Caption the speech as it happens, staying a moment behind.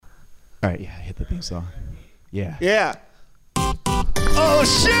All right, yeah, hit the theme song. Yeah. Yeah. Oh,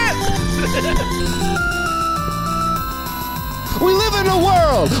 shit! We live in a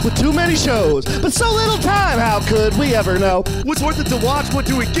world with too many shows, but so little time, how could we ever know what's worth it to watch? What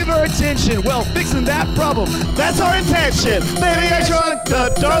do we give our attention? Well, fixing that problem, that's our intention. Baby, I shrunk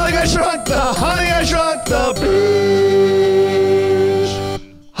the, darling, I shrunk the, honey, I shrunk the binge.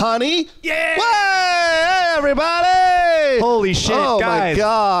 Honey? Yeah! Hey, everybody! Holy shit, oh guys. My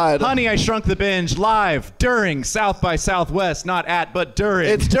God. Honey, I Shrunk the Binge live during South by Southwest, not at, but during.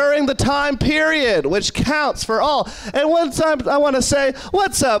 It's during the time period, which counts for all. And one time I want to say,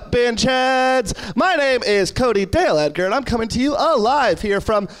 what's up, binge heads? My name is Cody Dale Edgar, and I'm coming to you alive here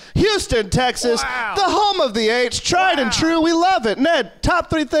from Houston, Texas, the home of the H, tried and true. We love it. Ned, top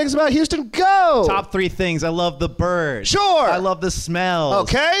 3 things about Houston, go. Top 3 things. I love the birds. Sure. I love the smells.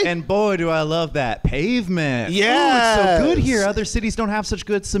 Okay. And boy, do I love that pavement. Yes. Ooh, it's so good here. Other cities don't have such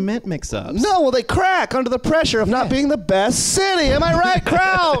good cement mix-ups. No, well, they crack under the pressure of not being the best city. Am I right,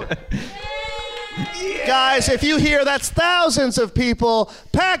 crowd? Guys, if you hear, that's thousands of people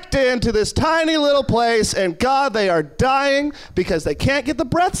packed into this tiny little place, and God, they are dying because they can't get the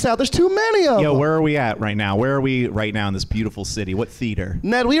breaths out. There's too many of them. Yo, where are we at right now? Where are we right now in this beautiful city? What theater?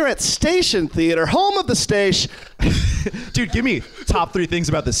 Ned, we are at Station Theater, home of the stage. Dude, give me top 3 things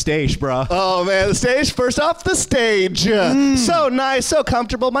about the stage, bro. Oh, man, the stage. First off, the stage. So nice, so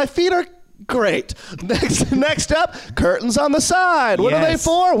comfortable. My feet are great. Next up, curtains on the side. What are they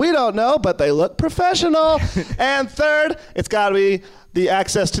for? We don't know, but they look professional. And third, it's got to be the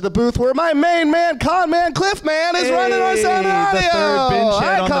access to the booth where my main man, Con Man Cliff Man, is running our sound and audio. The third binge head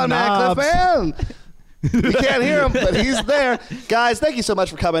Hi, on Con the Man knobs. Cliff Man. You can't hear him, but he's there. Guys, thank you so much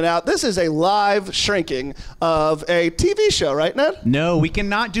for coming out. This is a live shrinking of a TV show, right, Ned? No, we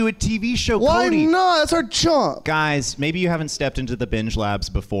cannot do a TV show, Why Cody. not? That's our job. Guys, maybe you haven't stepped into the binge labs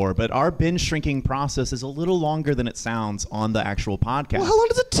before, but our binge shrinking process is a little longer than it sounds on the actual podcast. Well, how long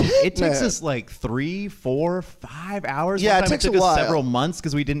does it take, It takes Ned? us like 3, 4, 5 hours. Yeah, One it time takes took a us while. several months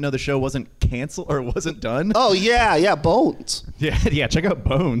because we didn't know the show wasn't canceled or wasn't done. Oh, yeah, Bones. Yeah, check out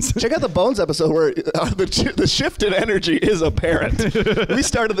Bones. Check out the Bones episode where the shift in energy is apparent. We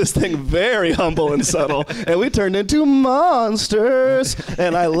started this thing very humble and subtle, and we turned into monsters,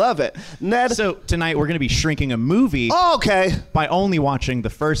 and I love it. Ned. So tonight we're going to be shrinking a movie Okay. by only watching the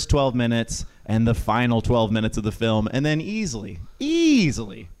first 12 minutes and the final 12 minutes of the film, and then easily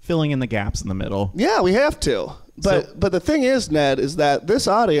filling in the gaps in the middle. Yeah, we have to. But the thing is, Ned, is that this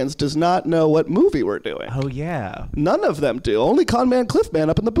audience does not know what movie we're doing. Oh, yeah. None of them do. Only Con Man Cliff Man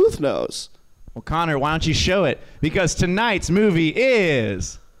up in the booth knows. Well, Connor, why don't you show it? Because tonight's movie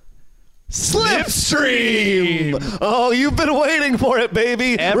is... Slipstream! Oh, you've been waiting for it,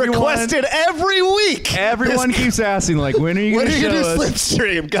 baby. Everyone- Requested every week. Everyone keeps asking, like, when are you When going are to you show going to do us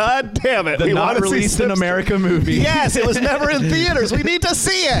Slipstream? God damn it. the We not wanna see released in Slipstream. America movie? Yes, it was never in theaters. We need to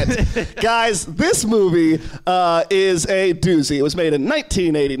see it. Guys, this movie is a doozy. It was made in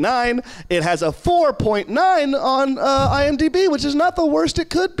 1989. It has a 4.9 on IMDb, which is not the worst it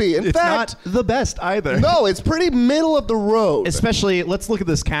could be. In It's fact, not the best either. no, it's pretty middle of the road. Especially, let's look at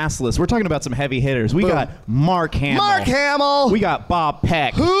this cast list. We're talking about some heavy hitters. We Boom. got Mark Hamill. Mark Hamill. We got Bob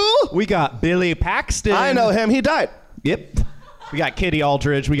Peck. Who? We got Billy Paxton. I know him. He died. Yep. We got Kitty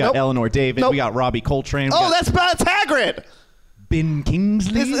Aldridge. We got Nope. Eleanor David. Nope. We got Robbie Coltrane. We Oh, got that's Hagrid. Ben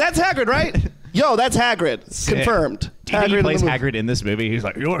Kingsley. That's Hagrid, right? Yo, that's Hagrid. Sick. Confirmed. Do you think he plays in the movie. Hagrid in this movie? He's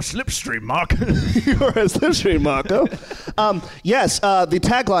like, you're a slipstream, Mark. You're a slipstream, Marco. Yes, the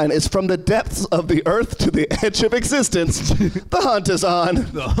tagline is from the depths of the earth to the edge of existence. The hunt is on.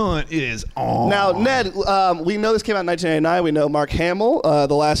 The hunt is on. Now, Ned, we know this came out in 1989. We know Mark Hamill,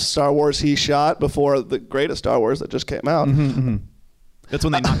 the last Star Wars he shot before the greatest Star Wars that just came out. That's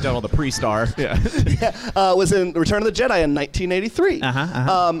when they knocked out all the pre-star. Yeah. Was in Return of the Jedi in 1983.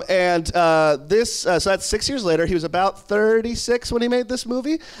 And this, so that's 6 years later. He was about 36 when he made this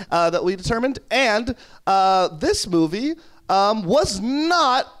movie that we determined. And this movie was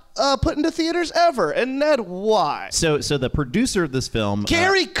not put into theaters ever. And Ned, why? So the producer of this film,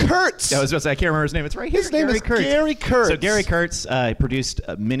 Gary Kurtz. I was about to say, I can't remember his name. It's right here. His name is Gary Kurtz. So Gary Kurtz produced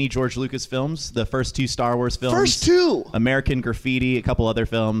many George Lucas films, the first 2 Star Wars films. First 2. American Graffiti, a couple other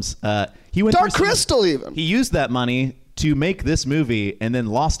films. He went Dark through some- Crystal even. He used that money to make this movie and then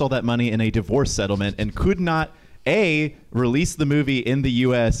lost all that money in a divorce settlement and could not, A, release the movie in the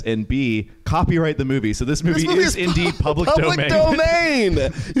U.S., and B, copyright the movie. So this movie is indeed public domain.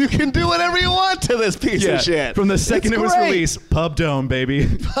 You can do whatever you want to this piece of shit. From the second it was released, Pub Dome, baby.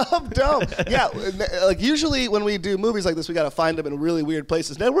 Pub Dome. Yeah, like usually when we do movies like this, we got to find them in really weird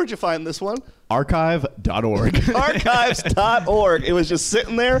places. Ned, where'd you find this one? Archive.org. Archives.org. It was just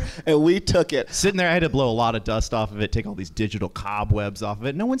sitting there, and we took it. Sitting there, I had to blow a lot of dust off of it, take all these digital cobwebs off of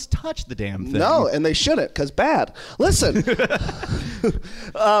it. No one's touched the damn thing. No, and they shouldn't, because bad. Listen,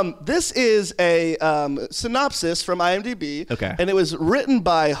 this is a synopsis from IMDb, okay, and it was written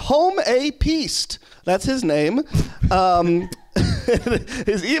by Home A. Peast. That's his name.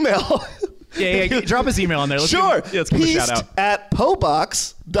 His email... Yeah, drop his email on there. Let's sure. Let's give him a shout out. at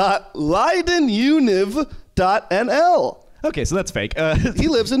pobox.leidenuniv.nl. Okay, so that's fake. He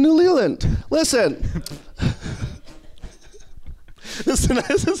lives in New Leland. Listen. Listen,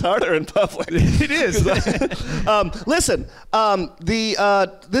 this is harder in public. It is. Listen,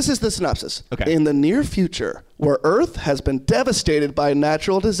 this is the synopsis. Okay. In the near future, where Earth has been devastated by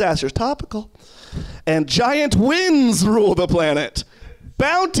natural disasters, topical, and giant winds rule the planet,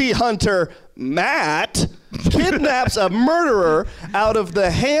 bounty hunter Matt kidnaps a murderer out of the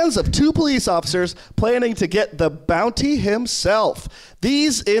hands of two police officers planning to get the bounty himself.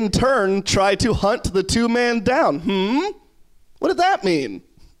 These, in turn, try to hunt the two-man down. What did that mean?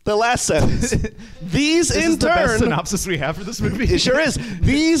 The last sentence. These, this in is turn... the best synopsis we have for this movie. It sure is.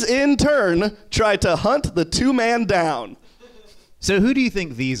 These, in turn, try to hunt the two-man down. So who do you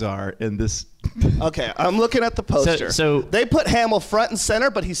think these are in this... Okay, I'm looking at the poster. So they put Hamill front and center,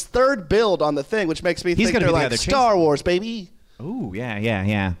 but he's third build on the thing, which makes me think they're like Star Wars, baby. Ooh,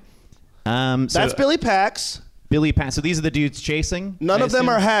 yeah. That's Billy Pax. Billy Pax. So these are the dudes chasing? None of them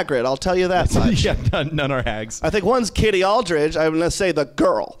are Hagrid, I'll tell you that much. Yeah, none are hags. I think one's Kitty Aldridge. I'm going to say the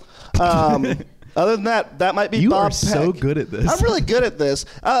girl. Other than that, that might be Bob Peck. You are so good at this. I'm really good at this.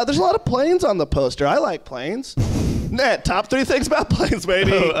 There's a lot of planes on the poster. I like planes. Ned, top 3 things about planes,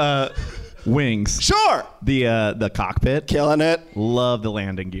 baby. Wings. Sure. The cockpit. Killing it. Love the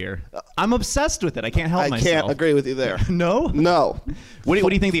landing gear. I'm obsessed with it. I can't help myself. I can't agree with you there. No? No. What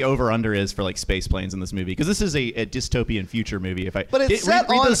do you think the over-under is for like space planes in this movie? Because this is a dystopian future movie. But it's set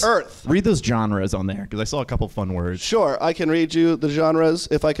on Earth. Read those genres on there, because I saw a couple fun words. Sure. I can read you the genres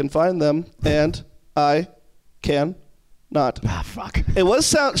if I can find them, and I can not. Ah, fuck. It was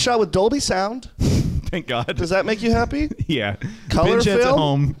shot with Dolby Sound. Thank God. Does that make you happy? Yeah. Color Binge film? at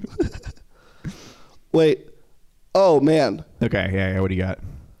home. Wait. Oh, man. Okay, yeah, what do you got?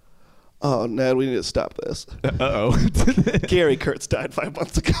 Oh, Ned, we need to stop this. Uh-oh. Gary Kurtz died 5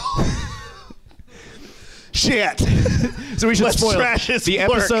 months ago. Shit. So we should Let's spoil trash his the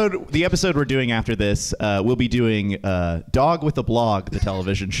work. episode. The episode we're doing after this, we'll be doing Dog with a Blog, the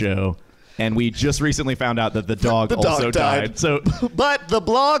television show. And we just recently found out that the dog also died. So, but the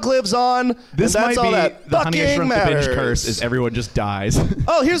blog lives on. This and that's might all be that the Honey I Shrunk the matters. Binge curse is everyone just dies.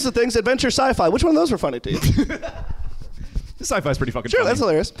 Oh, here's the things. Adventure Sci-Fi. Which one of those were funny to you? Sci-fi is pretty fucking sure, funny. That's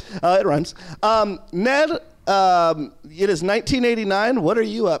hilarious. It rhymes. Ned, it is 1989. What are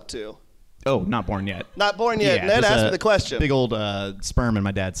you up to? Oh, not born yet. Not born yet. Yeah, Ned just asked me the question. Big old sperm in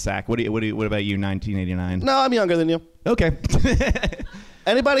my dad's sack. What about you, 1989? No, I'm younger than you. Okay.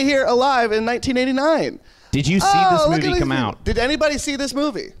 Anybody here alive in 1989? Did you see this movie come out? Did anybody see this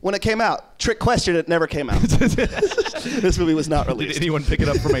movie when it came out? Trick question, it never came out. This movie was not released. Did anyone pick it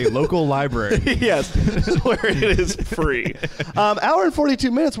up from a local library? Yes, where it is free. Hour and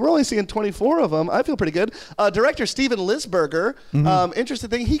 42 minutes. We're only seeing 24 of them. I feel pretty good. Director Steven Lisberger, interesting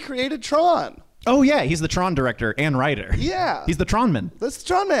thing, he created Tron. Oh, yeah. He's the Tron director and writer. Yeah. He's the Tron man. That's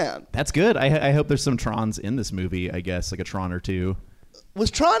Tron man. That's good. I hope there's some Trons in this movie, I guess, like a Tron or two. Was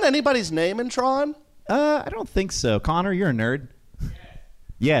Tron anybody's name in Tron? I don't think so. Connor, you're a nerd.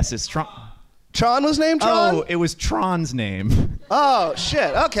 Yes, it's Tron. Tron was named Tron? Oh, it was Tron's name. Oh,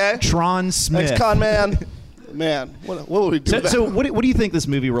 shit. Okay. Tron Smith. Thanks, con man. Man, what would we do? So what do you think this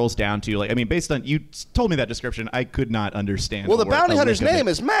movie rolls down to? Like, I mean, based on you told me that description, I could not understand. Well, the bounty hunter's name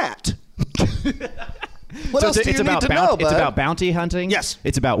is Matt. What else do you need to know, bud? It's about bounty hunting. Yes.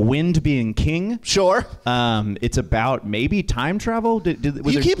 It's about wind being king. Sure. It's about maybe time travel.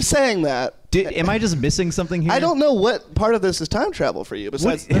 You keep saying that. Am I just missing something here? I don't know what part of this is time travel for you,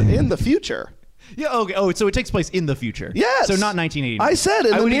 besides in the future. Yeah. Okay. Oh, so it takes place in the future. Yes. So not 1980. I said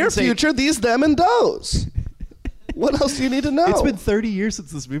in the near future, these, them, and those. What else do you need to know? It's been 30 years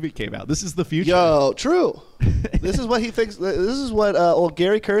since this movie came out. This is the future. Yo, true. This is what he thinks. This is what old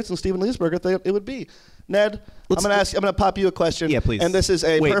Gary Kurtz and Steven Lisberger thought it would be. Ned, I'm gonna pop you a question. Yeah, please. And this is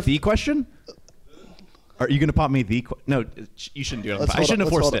a the question? Are you going to pop me the... No, you shouldn't do it. I shouldn't have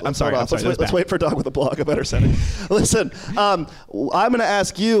forced it. I'm sorry. Let's wait for Dog with a Blog, a better setting. Listen, I'm going to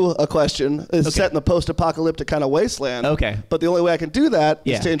ask you a question. It's set in the post-apocalyptic kind of wasteland. Okay. But the only way I can do that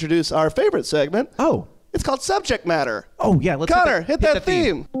is to introduce our favorite segment. Oh. It's called Subject Matter. Oh, yeah. Let's Connor, hit that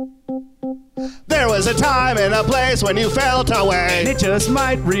theme. There was a time and a place when you felt away. It just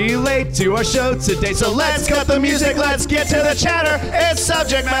might relate to our show today. So let's cut the music, let's get to the chatter. It's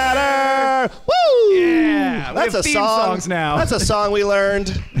Subject Matter. Woo! Yeah, that's a theme song. Songs now. That's a song we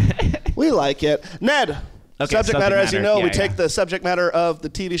learned. We like it. Ned. Subject matter, as you know, we take the subject matter of the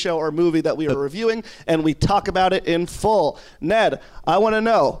TV show or movie that we are reviewing, and we talk about it in full. Ned, I want to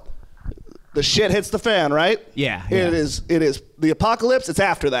know. The shit hits the fan, right? Yeah. It is the apocalypse. It's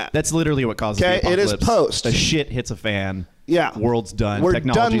after that. That's literally what causes the apocalypse. It is post. The shit hits a fan. Yeah. World's done. We're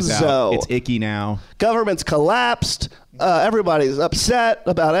Technology's donezo. out. It's icky now. Government's collapsed. Everybody's upset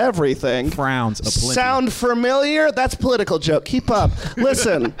about everything. Frowns aplenty. Sound familiar? That's a political joke. Keep up.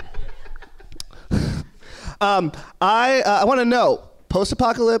 Listen. I want to know.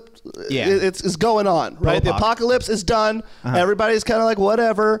 Post-apocalypse, it's going on, right? The apocalypse is done. Everybody's kind of like,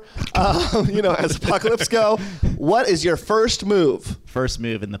 whatever. As apocalypse go, what is your first move? First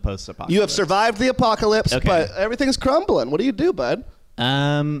move in the post-apocalypse. You have survived the apocalypse, but everything's crumbling. What do you do, bud?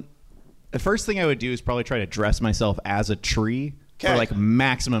 The first thing I would do is probably try to dress myself as a tree for like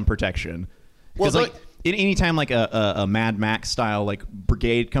maximum protection. Because anytime like a Mad Max style like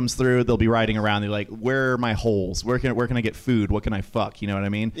brigade comes through, they'll be riding around. They're like, where are my holes? Where can I get food? What can I fuck? You know what I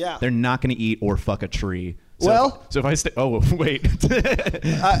mean? Yeah. They're not going to eat or fuck a tree. So if I stay, oh wait,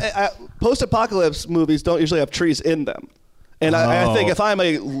 post-apocalypse movies don't usually have trees in them. And I think if I'm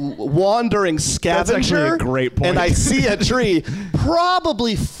a wandering scavenger, that's actually a great point. And I see a tree,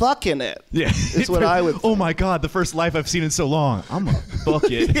 probably fucking it. Yeah, that's what I would. Oh my God, the first life I've seen in so long. I'm gonna fuck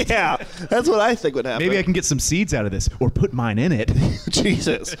it. Yeah, that's what I think would happen. Maybe I can get some seeds out of this, or put mine in it.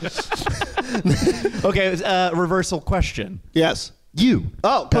 Jesus. Okay, reversal question. Yes. You.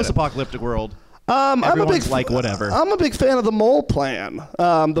 Post-apocalyptic world. Everyone's whatever. I'm a big fan of the mole plan.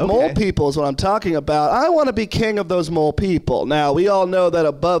 The mole people is what I'm talking about. I want to be king of those mole people. Now, we all know that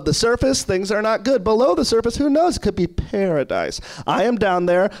above the surface, things are not good. Below the surface, who knows? It could be paradise. I am down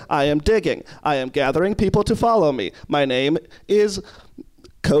there. I am digging. I am gathering people to follow me. My name is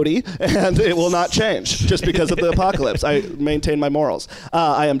Cody, and it will not change just because of the apocalypse. I maintain my morals.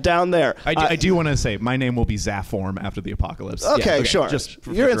 I am down there. I do want to say my name will be Zapform after the apocalypse. Okay, sure.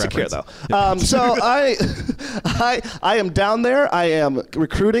 You're insecure reference. though. So I am down there. I am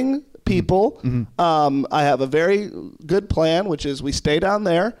recruiting people. Mm-hmm. I have a very good plan, which is we stay down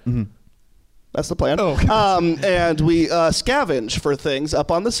there. Mm-hmm. That's the plan. Oh, okay. And we scavenge for things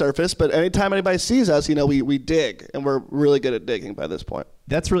up on the surface, but anytime anybody sees us, we dig, and we're really good at digging by this point.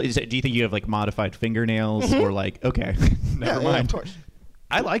 That's really. Do you think you have like modified fingernails or like? Okay, never mind. Yeah, of course.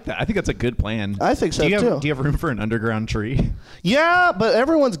 I like that. I think that's a good plan. I think so too. Do you have room for an underground tree? Yeah, but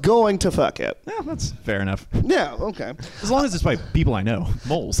everyone's going to fuck it. Yeah, that's fair enough. Yeah, okay. As long as it's by people I know,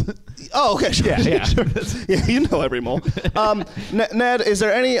 moles. Oh, okay, sure. Yeah. Yeah, you know every mole. Ned, is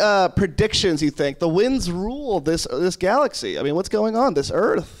there any predictions you think? The winds rule this galaxy. I mean, what's going on, this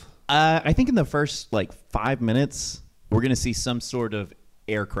Earth? I think in the first 5 minutes, we're going to see some sort of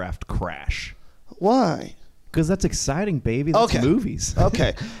aircraft crash. Why? Because that's exciting, baby. That's movies.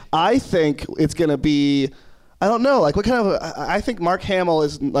 Okay. I think it's going to be, I don't know, what kind of, I think Mark Hamill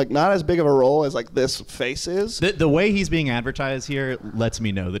is not as big of a role as this face is. The way he's being advertised here lets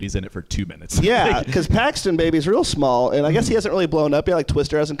me know that he's in it for 2 minutes. Yeah, because Paxton Baby's real small, and I guess he hasn't really blown up yet,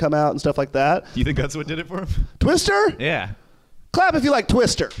 Twister hasn't come out and stuff like that. Do you think that's what did it for him? Twister? Yeah. Clap if you like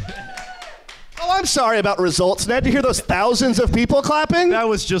Twister. Oh, I'm sorry about results, Ned. Did you hear those thousands of people clapping? That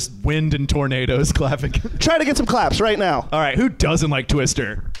was just wind and tornadoes clapping. Try to get some claps right now. All right, who doesn't like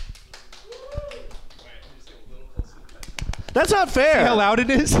Twister? That's not fair. See how loud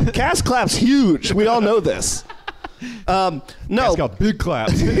it is? Cass claps huge. We all know this. No, Cass got big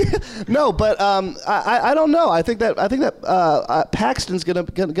claps. No, but I don't know. I think that Paxton's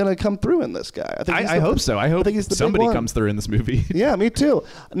gonna come through in this guy. I hope so. I hope somebody comes through in this movie. Yeah, me too.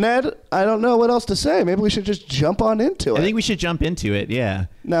 Ned, I don't know what else to say. Maybe we should just jump on into it. I think we should jump into it. Yeah.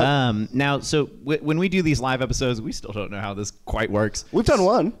 Now, so when we do these live episodes, we still don't know how this quite works. We've done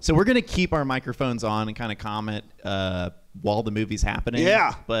one. So we're gonna keep our microphones on and kind of comment while the movie's happening.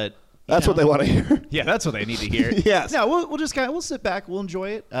 Yeah, but. That's what they want to hear. Yeah, that's what they need to hear. Yes. No, we'll just we'll sit back, we'll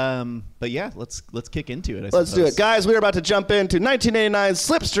enjoy it. But yeah, let's kick into it. Let's do it, guys. We're about to jump into 1989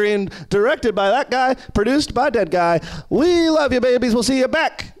 Slipstream, directed by that guy, produced by Dead Guy. We love you, babies. We'll see you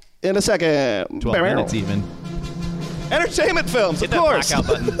back in a second. 12 minutes even. Entertainment films, Hit of course. Hit that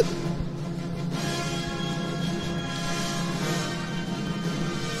blackout button.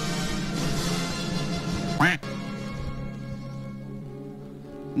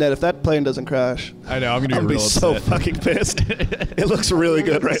 Ned, if that plane doesn't crash, I know, I'm gonna be so fucking pissed. It looks really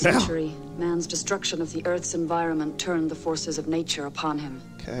good right now. Man's destruction of the Earth's environment turned the forces of nature upon him.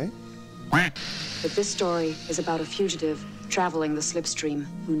 Okay. But this story is about a fugitive traveling the slipstream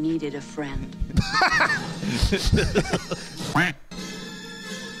who needed a friend.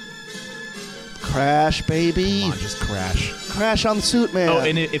 Crash, baby. Come on, just crash. Crash on the suit, man. Oh,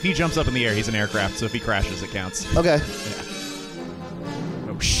 and if he jumps up in the air, he's an aircraft, so if he crashes, it counts. Okay. Yeah.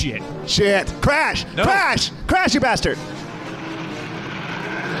 Oh, shit. Shit. Crash! No. Crash! Crash, you bastard!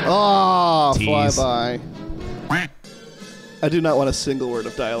 Oh, Tease. flyby. I do not want a single word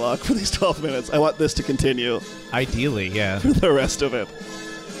of dialogue for these 12 minutes. I want this to continue Ideally, yeah. for the rest of it.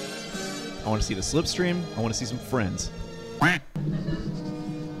 I want to see the slipstream. I want to see some friends.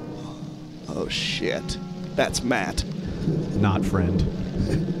 Oh, shit. That's Matt. Not friend.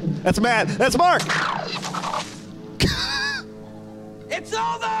 That's Matt. That's Mark. It's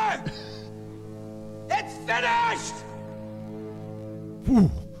over! It's finished! Whew.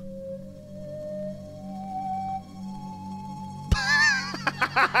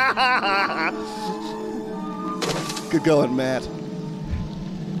 Good going, Matt.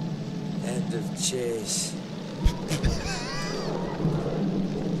 End of chase.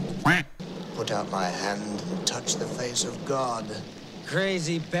 Put out my hand and touch the face of God.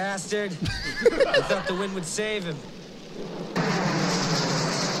 Crazy bastard. I thought the wind would save him.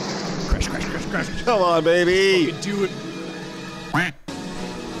 Crash, crash, crash, crash. Come on, baby. Do it.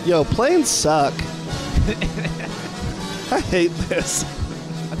 Yo, planes suck. I hate this.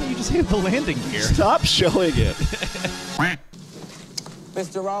 I thought you just hated the landing gear. Stop showing it.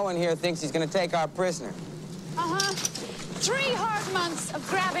 Mr. Rowan here thinks he's gonna take our prisoner. Uh-huh. 3 hard months of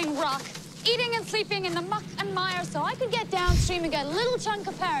grabbing rock, eating and sleeping in the muck and mire so I could get downstream and get a little chunk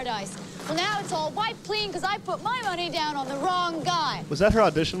of paradise. Well, now it's all wiped clean because I put my money down on the wrong guy. Was that her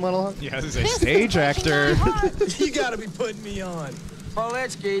audition monologue? Yeah, this is a stage actor. You gotta be putting me on.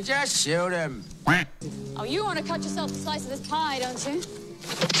 Politsky, just shoot him. Oh, you want to cut yourself a slice of this pie, don't you?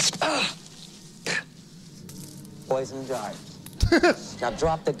 Poison dart. Now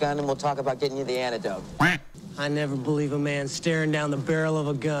drop the gun and we'll talk about getting you the antidote. I never believe a man staring down the barrel of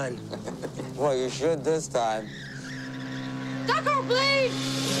a gun. Well, you should this time. Duck or bleed!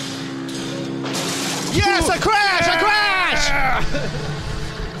 Yes, a crash! A crash!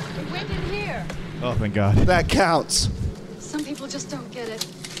 It went in here. Oh, thank God. That counts. Some people just don't get it.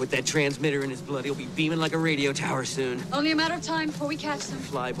 With that transmitter in his blood, he'll be beaming like a radio tower soon. Only a matter of time before we catch them.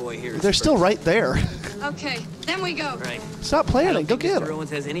 Flyboy here. They're still right there. Okay, then we go. Right. Stop I planning. don't Go think get Mr. him. Owens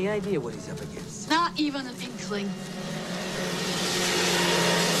has any idea what he's up against. Not even an inkling.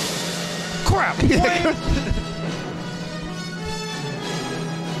 Crap.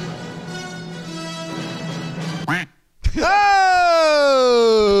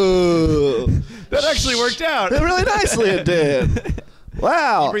 Oh! That actually worked out. Really nicely it did.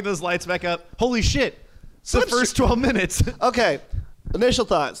 Wow. Bring those lights back up. Holy shit. It's the first 12 minutes. Okay. Initial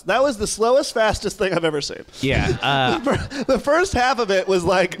thoughts. That was the slowest, fastest thing I've ever seen. Yeah. The first half of it was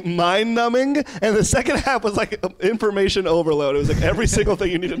like mind-numbing, and the second half was like information overload. It was like every single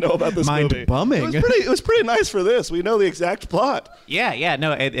thing you need to know about this movie. Mind-bumming. It was pretty nice for this. We know the exact plot. Yeah.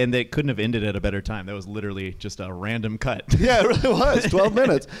 No, and they couldn't have ended at a better time. That was literally just a random cut. Yeah, it really was. 12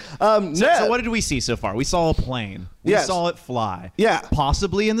 minutes. So what did we see so far? We saw a plane. We Yes. saw it fly. Yeah.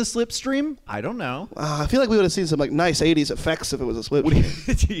 Possibly in the slipstream? I don't know. I feel like we would have seen some like nice 80s effects if it was a slip.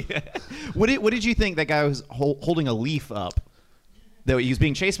 Yeah. What did you think that guy was holding a leaf up? That he was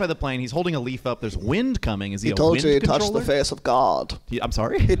being chased by the plane. He's holding a leaf up. There's wind coming. Is he He a told wind you he controller? touched the face of God. I'm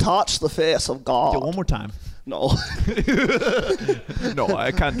sorry? He touched the face of God. Yeah, one more time. No. No,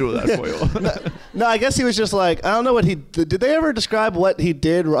 I can't do that for you. No, I guess he was just like, I don't know what he did. Did they ever describe what he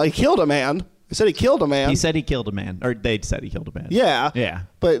did? He killed a man. He said he killed a man. He said he killed a man. Or they said he killed a man. Yeah. Yeah.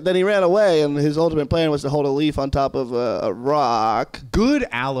 But then he ran away, and his ultimate plan was to hold a leaf on top of a rock. Good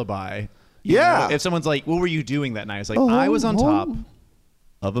alibi. You Yeah. know, if someone's like, what were you doing that night? It's like, I was on top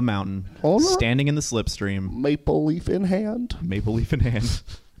of a mountain, standing in the slipstream, maple leaf in hand. maple leaf in hand.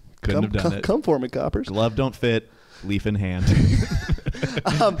 Couldn't have done it. Come for me, coppers. Glove don't fit, leaf in hand.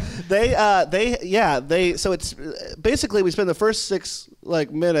 So it's basically we spend the first 6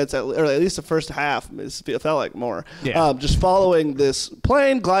 minutes, or at least the first half. It felt like more. Yeah. Just following this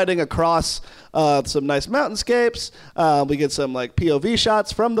plane gliding across some nice mountainscapes. We get some POV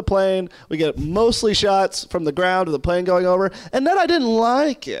shots from the plane. We get mostly shots from the ground of the plane going over. And then I didn't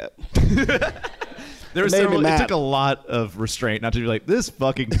like it. There was it took a lot of restraint not to be like, this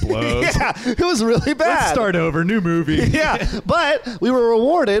fucking blows. Yeah, it was really bad. Let's start over, new movie. Yeah, but we were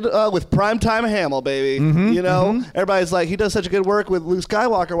rewarded with primetime Hamill, baby. You know, everybody's like, he does such good work with Luke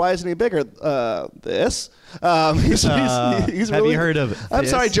Skywalker. Why isn't he bigger? This. He's have really, you heard of I'm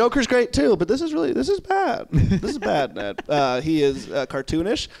this? sorry, Joker's great too, but this is bad. This is bad, Ned. He is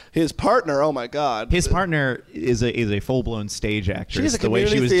cartoonish. His partner, oh my God. His partner is a full blown stage actress. She's a the way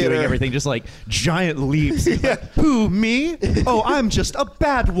she was theater. doing everything, just like giant leaps. Like, who, me? Oh, I'm just a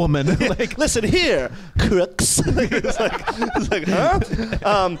bad woman. Like, listen here, crooks. It's like, huh?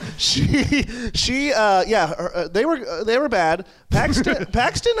 They were bad.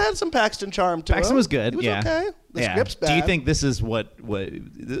 Paxton had some Paxton charm to him. Paxton was good. He was yeah. okay. The script's bad. Do you think this is what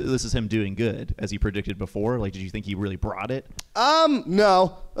this is him doing good as he predicted before? Like, did you think he really brought it?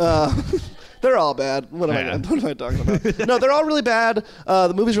 No. They're all bad. What am I talking about? No, they're all really bad.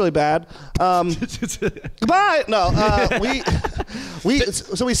 The movie's really bad. Goodbye. No.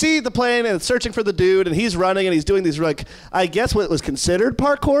 So we see the plane and it's searching for the dude, and he's running and he's doing these, like, I guess what was considered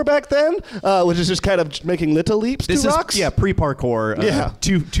parkour back then, which is just kind of making little leaps this to is, rocks. Yeah, pre-parkour. Yeah.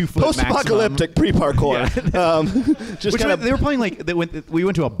 2 foot Post-apocalyptic pre-parkour. Yeah. They were playing like we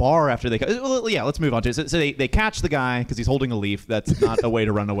went to a bar after they. Well, yeah, let's move on to it. So they catch the guy because he's holding a leaf. That's not a way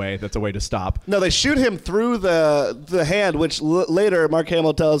to run away. That's a way to stop. No, they shoot him through the hand, which later Mark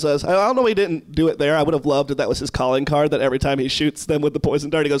Hamill tells us. I don't know he didn't do it there. I would have loved if that was his calling card, that every time he shoots them with the poison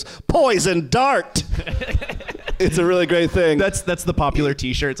dart, he goes, "Poison dart!" It's a really great thing. That's the popular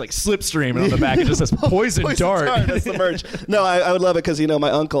T-shirt. It's like Slipstream, and on the back it just says Poison Dart. That's the merch. No, I would love it because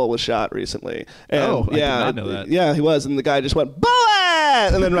my uncle was shot recently. And I did not know that. Yeah, he was, and the guy just went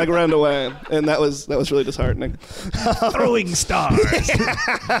bullet, and then like ran away, and that was really disheartening. Throwing stars.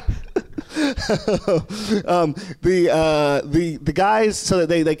 The guys, so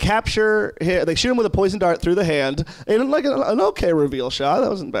they capture him, they shoot him with a poison dart through the hand, and like an okay reveal shot. That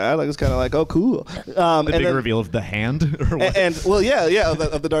wasn't bad. Like, it was kind of like, oh, cool. The big reveal of the hand, or what? And well, yeah,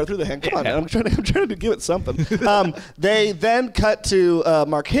 of the dart through the hand. Come on, man, I'm trying to give it something. They then cut to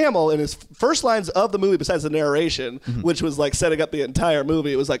Mark Hamill in his first lines of the movie, besides the narration, which was like setting up the entire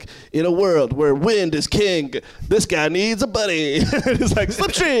movie. It was like, in a world where wind is king, this guy needs a buddy. It's like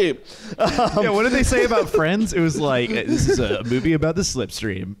Slipstream. What did they say about Friends? It was like, this is a movie about the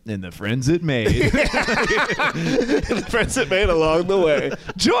Slipstream and the friends it made. The friends it made along the way.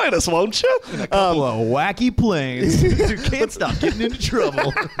 Join us, won't you? A couple of wacky planes. You can't stop getting into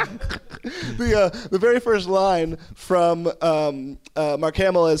trouble. The very first line from Mark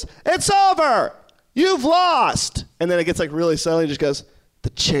Hamill is, "It's over! You've lost!" And then it gets like really silent. He just goes,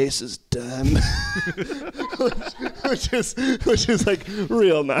 "The chase is done." which is like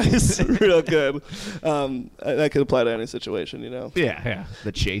real nice, real good. That could apply to any situation, Yeah.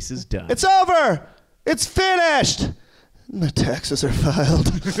 The chase is done. It's over. It's finished. The taxes are filed.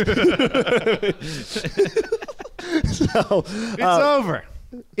 It's over.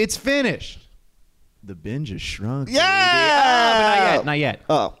 It's finished. The binge is shrunk. Yeah! But not yet.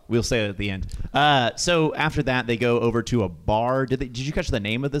 Oh. We'll say it at the end. So after that, they go over to a bar. Did you catch the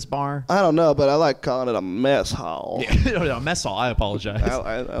name of this bar? I don't know, but I like calling it a mess hall. Yeah. A mess hall. I apologize.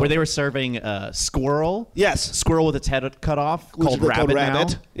 Where they were serving squirrel. Yes. Squirrel with its head cut off, called Rabbit now.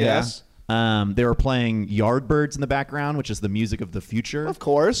 Yes. Yeah. They were playing Yardbirds in the background, which is the music of the future. Of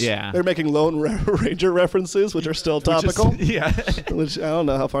course. Yeah. They're making Lone Ranger references, which are still topical. Yeah. Which I don't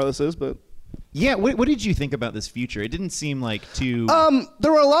know how far this is, but... Yeah, what did you think about this future? It didn't seem like too...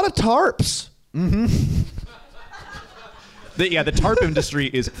 There were a lot of tarps. Mm-hmm. The tarp industry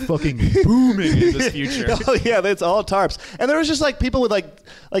is fucking booming in this future. Oh yeah, it's all tarps. And there was just like people with like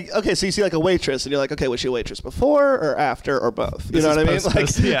okay, so you see like a waitress, and you're like, okay, was she a waitress before or after or both? You know what I mean?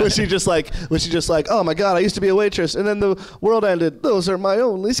 Like, was she just like, oh my god, I used to be a waitress, and then the world ended. Those are my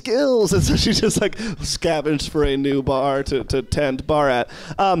only skills, and so she just like scavenged for a new bar to tend bar at.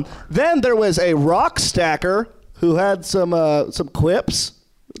 Then there was a rock stacker who had some quips.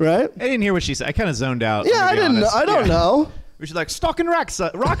 Right? I didn't hear what she said. I kind of zoned out. Yeah, I didn't. I don't know. She's like, stocking rocks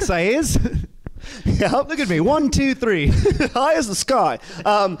I is. Yeah. Look at me. 1, 2, 3. High as the sky.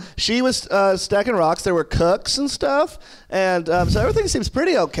 She was stacking rocks. There were cooks and stuff. And so everything seems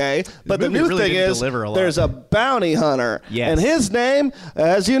pretty okay. But the new thing is there's a bounty hunter. Yes. And his name,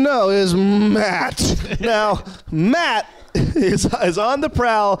 as you know, is Matt. Now, Matt is on the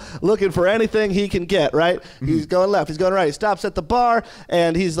prowl looking for anything he can get, right? Mm-hmm. He's going left, he's going right. He stops at the bar,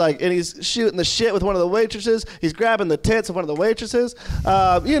 and he's shooting the shit with one of the waitresses. He's grabbing the tits of one of the waitresses.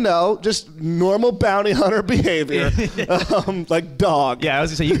 Just normal bounty hunter behavior, like dog. Yeah, I was going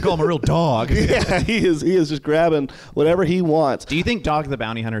to say, you can call him a real dog. Yeah, he is just grabbing whatever he wants. Do you think Dog the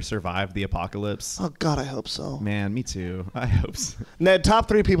Bounty Hunter survived the apocalypse? Oh, God, I hope so. Man, me too. I hope so. Ned, top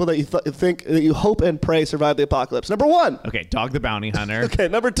 3 people that you think that you hope and pray survive the apocalypse. Number 1. Okay, Dog the Bounty Hunter. Okay,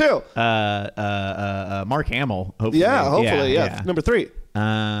 number 2. Mark Hamill. Hopefully. Yeah, hopefully. Yeah. Number 3.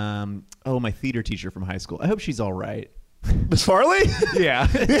 My theater teacher from high school. I hope she's all right. Miss Farley? Yeah.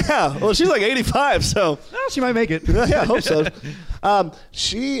 Yeah. Well, she's like 85, so. Well, she might make it. Yeah, I hope so.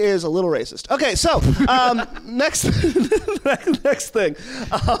 She is a little racist. Okay, so next thing.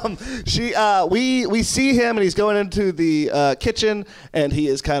 We see him, and he's going into the kitchen, and he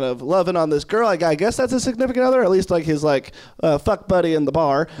is kind of loving on this girl. I guess that's his significant other, or at least like his fuck buddy in the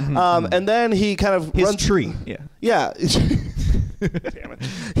bar. Mm-hmm. And then he kind of his runs tree. Yeah. Yeah. Damn it.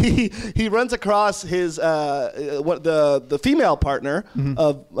 He runs across his the female partner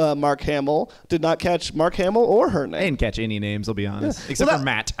of Mark Hamill. Did not catch Mark Hamill or her name. I didn't catch any names, I'll be honest. Yeah. Except for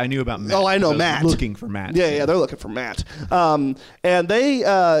Matt. I knew about Matt. Oh, I know Matt. Looking for Matt. Yeah, they're looking for Matt. And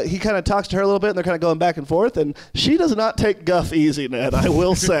he kind of talks to her a little bit, and they're kind of going back and forth. And she does not take guff easy, Ned, I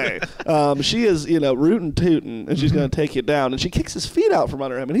will say. She is, rootin' tootin', and she's going to take you down. And she kicks his feet out from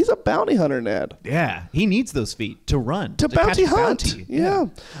under him, and he's a bounty hunter, Ned. Yeah, he needs those feet to run. To bounty hunt. Yeah.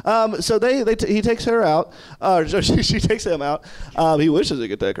 So he takes her out. She takes him out. He wishes he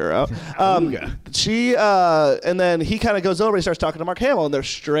could take her out. And then he kind of goes over. He starts talking to Mark Hamill, and they're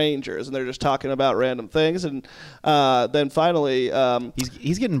strangers, and they're just talking about random things. And then finally,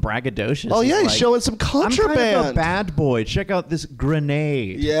 he's getting braggadocious. Oh yeah, he's showing some contraband. I'm kind of a bad boy. Check out this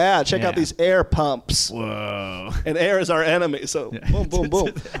grenade. Yeah, check out these air pumps. Whoa. And air is our enemy. So boom, boom,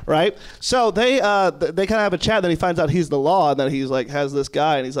 boom. Right. So they kind of have a chat. Then he finds out he's the law, and then he's like has this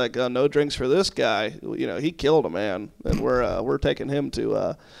guy, and he's like, no drinks for this guy. He killed a man, and we're taking him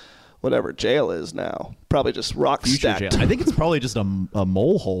to whatever jail is now. Probably just rock stacked. I think it's probably just a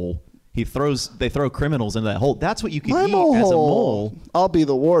mole hole. They throw criminals into that hole. That's what you can eat mole as a hole. mole. I'll be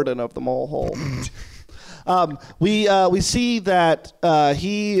the warden of the mole hole. We see that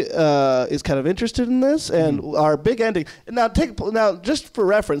he is kind of interested in this, and our big ending. Now just for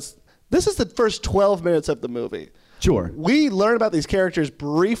reference, this is the first 12 minutes of the movie. Sure. We learn about these characters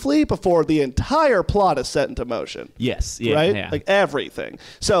briefly before the entire plot is set into motion. Yes. Yeah, right? Yeah. Like everything.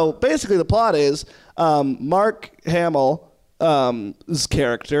 So basically the plot is Mark Hamill, his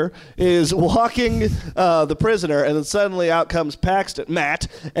character, is walking the prisoner, and then suddenly out comes Matt,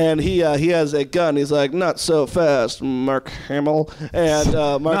 and he has a gun. He's like, not so fast, Mark Hamill. And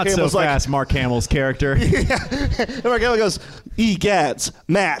Mark not Hamill's so like, fast, Mark Hamill's character. Yeah. And Mark Hamill goes, egads,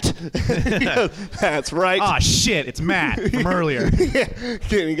 Matt. He goes, that's right. Ah, shit, it's Matt from earlier. Yeah.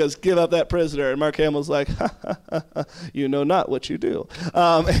 And he goes, give up that prisoner. And Mark Hamill's like, you know not what you do.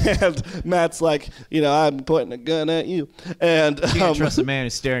 And Matt's like, I'm pointing a gun at you. And you can't trust a man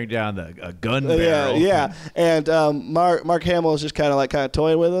who's staring down a gun barrel. Yeah. And Mark Hamill is just kind of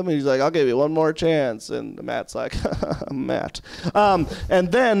toying with him. And he's like, I'll give you one more chance. And Matt's like, Matt.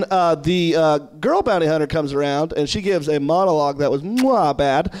 And then the girl bounty hunter comes around, and she gives a monologue that was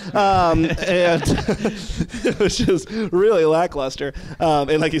bad. And it was just really lackluster.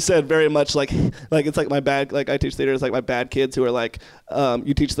 And like you said, very much like it's like my bad, like I teach theater, it's like my bad kids who are like,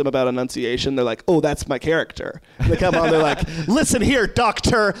 you teach them about enunciation. They're like, oh, that's my character. And they come on, they're like, listen here,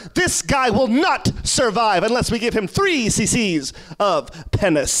 doctor, this guy will not survive unless we give him 3 cc's of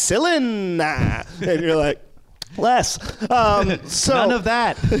penicillin. And you're like, less. So none of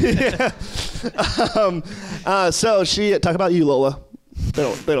that. Yeah. So she talk about you, Lola. They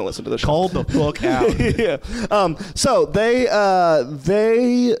don't listen to the show. Called the fuck out. Yeah. So they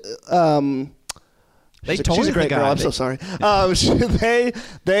she's a great girl. I'm so sorry. They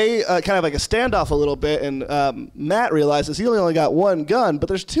kind of like a standoff a little bit, and Matt realizes he only got one gun, but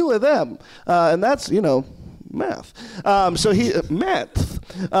there's 2 of them, and that's math. So Matt.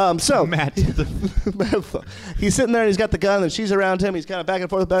 He's sitting there and he's got the gun, and she's around him. He's kind of back and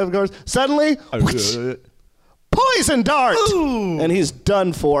forth. Suddenly, poison dart, and he's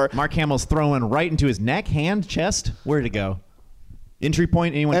done for. Mark Hamill's throwing right into his neck, hand, chest. Where'd it go? Entry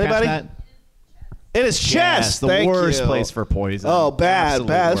point. Anyone Anybody? catch that? In his chest. The worst place for poison. Oh, bad.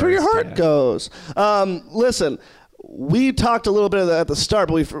 That's where your heart goes. Listen. We talked a little bit of that at the start,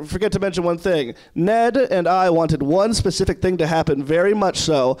 but we forget to mention one thing. Ned and I wanted one specific thing to happen very much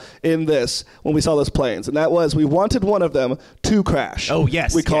so in this when we saw those planes, and that was we wanted one of them to crash. Oh,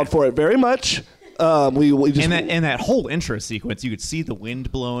 yes. We called for it very much. we just and that whole intro sequence, you could see the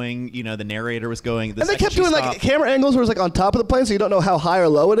wind blowing. You know, the narrator was going. And they kept doing like camera angles where it was like on top of the plane, so you don't know how high or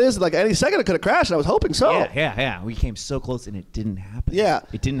low it is. Like any second it could have crashed, and I was hoping so. Yeah. We came so close, and it didn't happen. Yeah,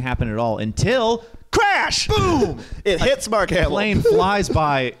 it didn't happen at all until. Crash! Boom! It hits Mark Hamill. Plane flies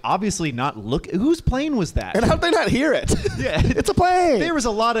by, obviously not look. Whose plane was that? And how'd they not hear it? Yeah. It's a plane. There was a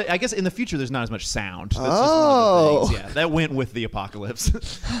lot of, I guess in the future there's not as much sound. That's just one of the things. Yeah, that went with the apocalypse.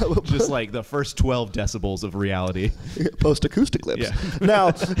 Just like the first 12 decibels of reality. Post-acoustic lips. Yeah.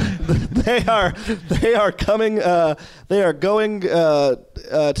 Now, they are coming, they are going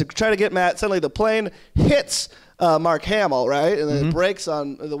to try to get Matt. Suddenly the plane hits Mark Hamill, right? And then it breaks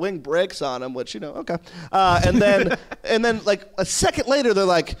on the wing, breaks on him, which okay. And then like a second later, they're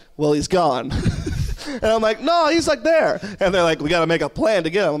like, "Well, he's gone." And I'm like, "No, he's like there." And they're like, "We got to make a plan to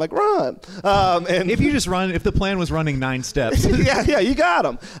get him." I'm like, "Run!" And if you just run, if the plan was running 9 steps, yeah, you got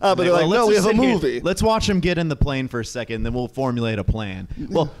him. But they're like, "No, we have a movie. Let's watch him get in the plane for a second, then we'll formulate a plan."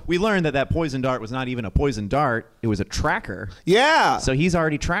 Well, we learned that poison dart was not even a poison dart; it was a tracker. Yeah. So he's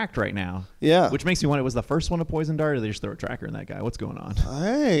already tracked right now. Yeah. Which makes me wonder: was the first one a poison dart, or did they just throw a tracker in that guy? What's going on?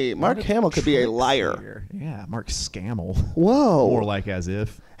 Hey, Mark Hamill could be a liar. Yeah, Mark Scammell. Whoa. More like as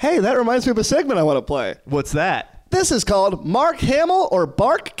if. Hey, that reminds me of a segment I want to play. What's that? This is called Mark Hamill or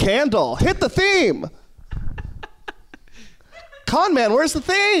Bark Candle. Hit the theme. Con Man, where's the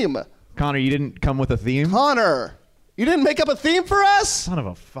theme? Connor, you didn't come with a theme? Connor, you didn't make up a theme for us? Son of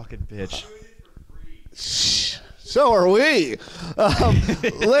a fucking bitch. Shh. So are we.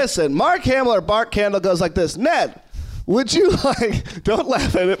 Listen, Mark Hamill or Bark Candle goes like this. Ned, would you like... Don't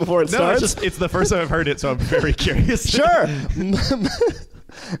laugh at it before it starts. It's the first time I've heard it, so I'm very curious. Sure.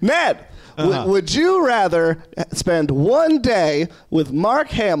 Ned, would you rather spend one day with Mark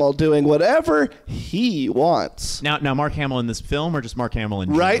Hamill doing whatever he wants? Now, Mark Hamill in this film or just Mark Hamill in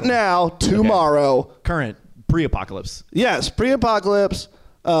general? Right now, tomorrow. Okay. Current, pre-apocalypse. Yes, pre-apocalypse.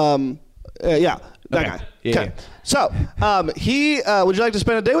 Yeah, that guy. Yeah. Okay. So, he would you like to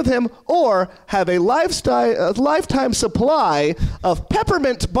spend a day with him or have a lifetime supply of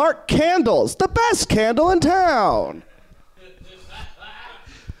peppermint bark candles, the best candle in town?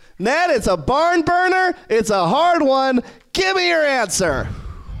 Ned, it's a barn burner. It's a hard one. Give me your answer.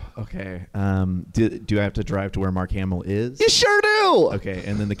 Okay. Do I have to drive to where Mark Hamill is? You sure do. Okay,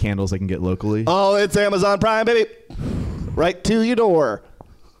 and then the candles I can get locally? Oh, it's Amazon Prime, baby. Right to your door.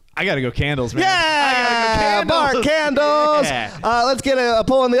 I gotta go candles, man. Yeah, Mark Candles. Yeah. Let's get a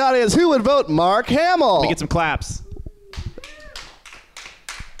poll in the audience. Who would vote Mark Hamill? Let me get some claps.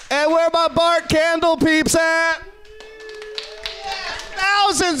 And where my Bark Candle peeps at?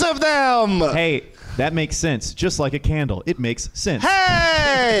 Thousands of them. Hey, that makes sense. Just like a candle, it makes sense.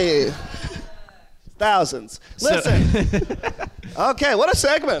 Hey. Thousands. Listen. Okay, what a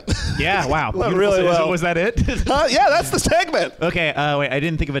segment. Yeah, wow. Went really well. Was that it? Yeah, that's the segment. Okay, wait, I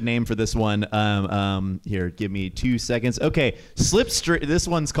didn't think of a name for this one. Here, give me 2 seconds. Okay, Slipstream. This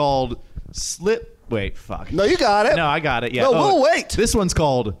one's called Wait, fuck. No, you got it. No, I got it. Yeah. No, we'll wait. This one's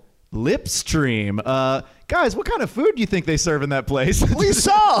called Lipstream. Guys, what kind of food do you think they serve in that place? We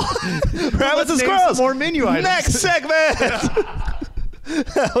saw. Rabbits and squirrels. More menu items. Next segment.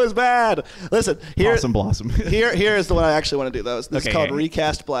 That was bad. Listen, here. Awesome Blossom. Here's the one I actually want to do. This is called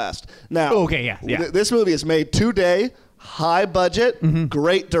Recast Blast. Now, okay, yeah. This movie is made today. High budget,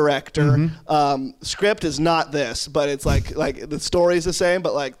 great director. Script is not this, but it's like the story's the same,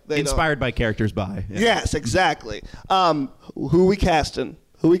 but like they inspired by characters by. Yeah. Yes, exactly. Who we casting?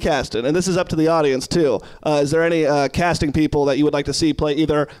 And this is up to the audience too. Is there any casting people that you would like to see play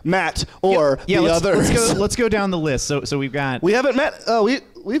either Matt or the others? Let's go down the list. So we've got. We haven't met.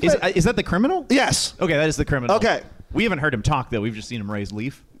 Is that the criminal? Yes. Okay, that is the criminal. Okay. We haven't heard him talk though. We've just seen him raise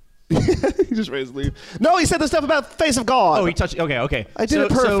leaf. He just raised leaf. No, he said the stuff about Face of God. Oh, he touched. Okay. I did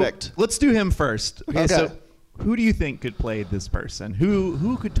it perfect. So let's do him first. Okay. So who do you think could play this person?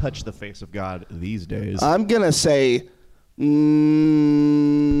 Who could touch the face of God these days? I'm gonna say. Mel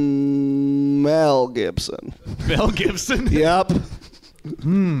Gibson. Mel Gibson? Yep.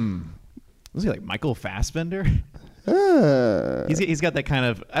 Was he like Michael Fassbender? He's got that kind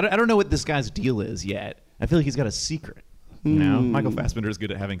of. I don't know what this guy's deal is yet. I feel like he's got a secret. You know, Michael Fassbender is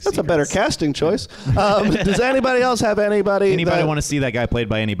good at having secrets. That's a better casting choice. Does anybody else have anybody? Anybody want to see that guy played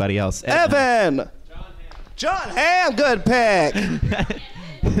by anybody else? Evan. John Hamm. Good pick.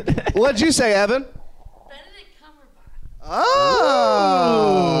 What'd you say, Evan?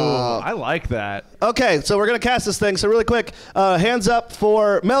 Oh, I like that. Okay, so we're going to cast this thing. So really quick, hands up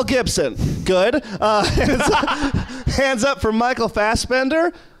for Mel Gibson. Good. Hands up for Michael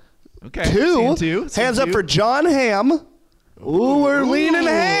Fassbender. Okay. Two. Hands up for John Hamm. Ooh, we're leaning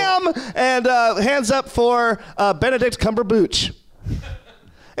Ham. And hands up for Benedict Cumberbatch.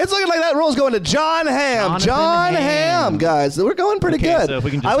 It's looking like that role's going to John Hamm. John Hamm, guys. We're going pretty good. So if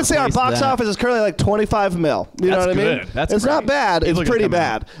we can just I would say our box office is currently like 25 mil. You know what I mean? Good. That's it's great. not bad. It's pretty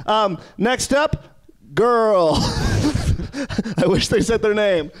bad. Next up, girl. I wish they said their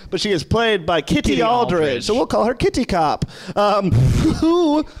name, but she is played by Kitty Aldridge. So we'll call her Kitty Cop.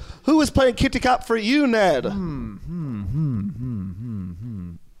 Who is playing Kitty Cop for you, Ned?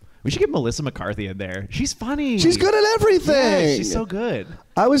 We should get Melissa McCarthy in there. She's funny. She's good at everything. Yeah, she's so good.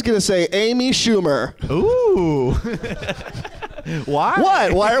 I was going to say Amy Schumer. Ooh. Why?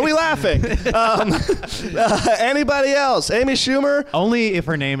 What? Why are we laughing? Anybody else? Amy Schumer? Only if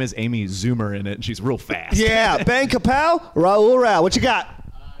her name is Amy Zoomer in it and she's real fast. Yeah. Ben Kapow? Raul Rao. What you got?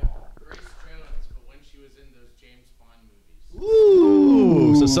 Grace Jones, but when she was in those James Bond movies.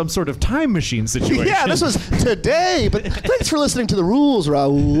 Ooh. So some sort of time machine situation. Yeah, this was today, but thanks for listening to the rules,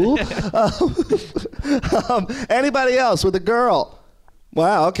 Raul. Anybody else with a girl?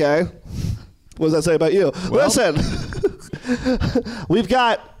 Wow, okay. What does that say about you? Well, listen, we've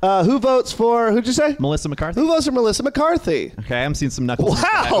got, who votes for, who'd you say? Melissa McCarthy. Who votes for Melissa McCarthy? Okay, I'm seeing some knuckles.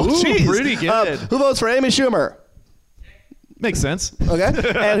 Wow, Ooh, jeez. pretty good. Who votes for Amy Schumer? Makes sense. Okay.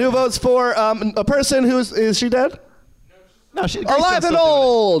 And who votes for a person is she dead? No, Grace Alive Jones and still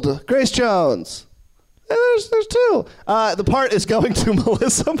old. Grace Jones. And there's two. The part is going to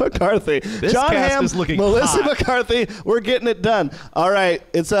Melissa McCarthy. This John cast Hamm, is looking Melissa hot. McCarthy. We're getting it done. All right,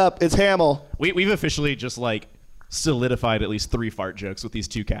 it's up. It's Hamill. We've officially just like solidified at least 3 fart jokes with these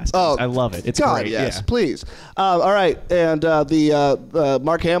two castings. Oh, I love it. It's God, great. yes, Yeah. please. All right, and the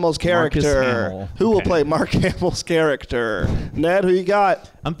Mark Hamill's character. Hamill. Who will Okay. play Mark Hamill's character? Ned, who you got?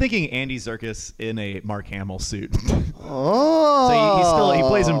 I'm thinking Andy Serkis in a Mark Hamill suit. Oh. So he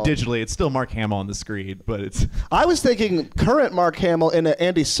plays him digitally. It's still Mark Hamill on the screen, but it's I was thinking current Mark Hamill in an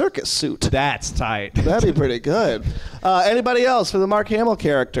Andy Serkis suit. that's tight. That'd be pretty good. Anybody else for the Mark Hamill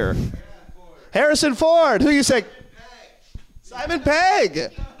character? Harrison Ford. Who you say? Simon Pegg.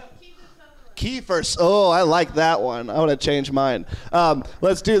 Kiefer. Oh, I like that one. I want to change mine.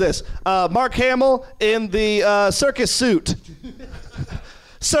 Let's do this. Mark Hamill in the circus suit.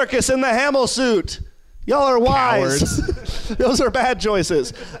 Circus in the Hamill suit. Y'all are wise. Those are bad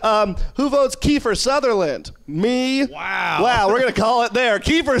choices. Who votes Kiefer Sutherland? Me. Wow. We're going to call it there.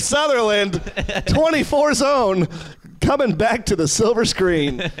 Kiefer Sutherland, 24 zone. Coming back to the silver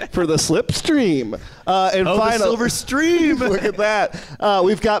screen for the Slipstream. And the final, silver stream. Look at that.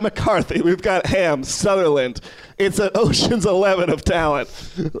 We've got McCarthy. We've got Hamm, Sutherland. It's an Ocean's 11 of talent.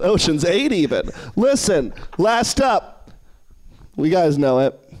 Ocean's 8 even. Listen, last up. We guys know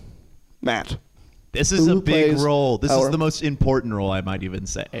it. Matt. This is Who a big plays role. This our- is the most important role, I might even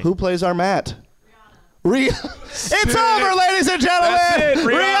say. Who plays our Matt? It's over, ladies and gentlemen. That's it,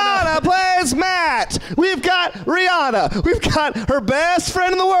 Rihanna. plays Matt. We've got Rihanna. We've got her best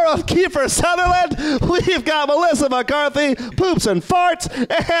friend in the world, Kiefer Sutherland. We've got Melissa McCarthy, poops and farts,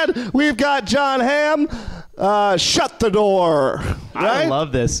 and we've got John Hamm. Shut the door. Right? I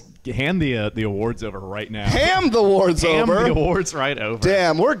love this. Hand the awards over right now. Ham the awards Hand over. the awards right over.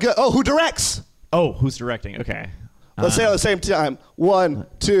 Damn, we're good. Oh, who directs? Oh, who's directing? Okay. Let's say it at the same time. 1,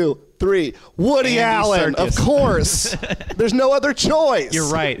 2, 3. Woody Andy Allen, Serkis. of course. There's no other choice.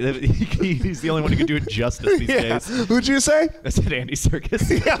 You're right. He's the only one who can do it justice these Yeah. days. Who'd you say? I said Andy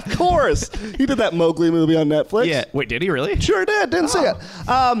Serkis. Yeah, of course. He did that Mowgli movie on Netflix. Yeah. Wait, did he really? Sure did. Didn't see it.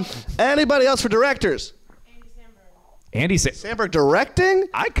 Anybody else for directors? Andy said. Sandberg directing?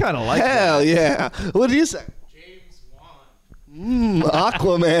 I kind of like Hell that. yeah. What do you say? James Wan.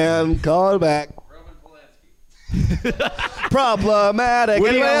 Aquaman. Call it back. Roman Polanski. Problematic.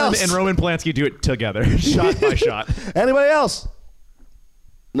 Woody Anybody Allen else? and Roman Polanski do it together, shot by shot. Anybody else?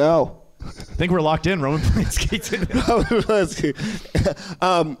 No. I think we're locked in. Roman Polanski.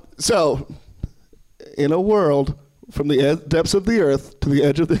 So, in a world from the depths of the earth to the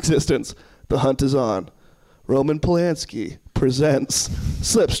edge of existence, the hunt is on. Roman Polanski presents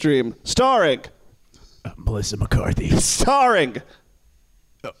Slipstream, starring. Melissa McCarthy. Starring.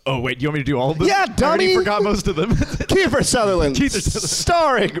 Oh wait, do you want me to do all of them? Yeah, I already dummy. forgot most of them. Kiefer Sutherland. Kiefer Sutherland.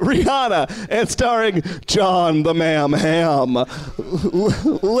 Starring Rihanna and starring John the Mam Ham.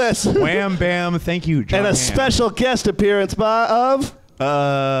 Listen. Wham bam, thank you, John. And a Hamm. special guest appearance of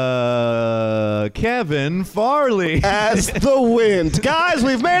Kevin Farley. As the Wind. Guys,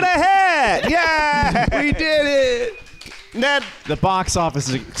 we've made a hit! Yeah! We did it. Ned, the box office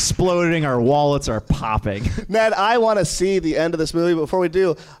is exploding. Our wallets are popping. Ned, I want to see the end of this movie. Before we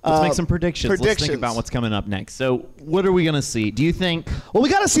do, let's make some predictions. Let's think about what's coming up next. So, what are we gonna see? Do you think? Well, we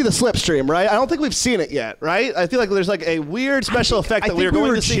got to see the slipstream, right? I don't think we've seen it yet, right? I feel like there's like a weird special effect that we were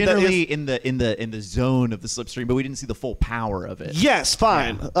going to see. Generally in the zone of the slipstream, but we didn't see the full power of it. Yes,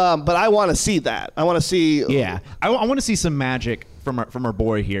 fine. Yeah. But I want to see that. I want to see. Yeah, I want to see some magic from our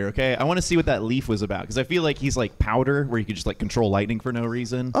boy here. Okay, I want to see what that leaf was about because I feel like he's like Powder, where you could just like control lightning for no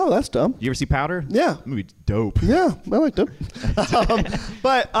reason. Oh, that's dumb. You ever see Powder? Yeah, movie dope. Yeah, I liked it.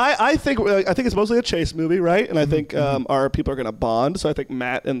 But I think it's mostly a chase movie, right? And I think our people are going to bond. So I think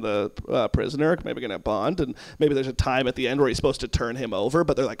Matt and the prisoner are maybe going to bond, and maybe there's a time at the end where he's supposed to turn him over,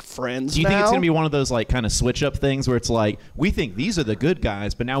 but they're like friends. Do you think it's going to be one of those like kind of switch up things where it's like we think these are the good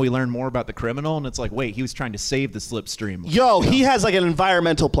guys, but now we learn more about the criminal, and it's like wait, he was trying to save the slipstream. He has like an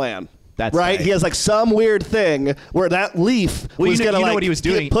environmental plan. That's right. He has like some weird thing where that leaf was going to like what he was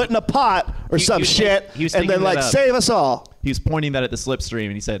doing? Get put in a pot or some shit, and then like save us all. He was pointing that at the slipstream,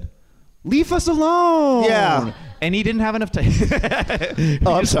 and he said, "Leave us alone." Yeah. And he didn't have enough time.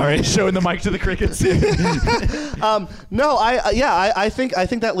 Oh, I'm sorry. Showing the mic to the crickets. No, I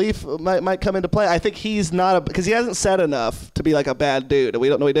think that leaf might come into play. I think he's not because he hasn't said enough to be like a bad dude. We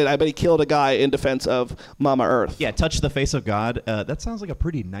don't know he did. I bet he killed a guy in defense of Mama Earth. Yeah, touch the face of God. That sounds like a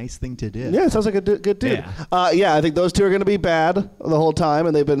pretty nice thing to do. Yeah, it sounds like a good dude. Yeah. I think those two are going to be bad the whole time,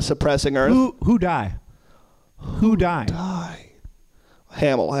 and they've been suppressing Earth. Who die? Who died?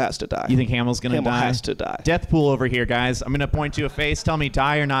 Hamill has to die. You think Hamill's going to die? Hamill has to die. Death pool over here, guys. I'm going to point to a face. Tell me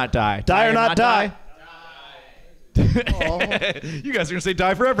die or not die. Die or not die. You guys are going to say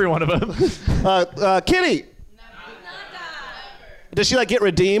die for every one of them. Kitty. No. Not die. Does she like get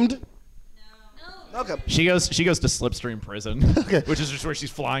redeemed? No. Okay. She goes to Slipstream Prison, which is just where she's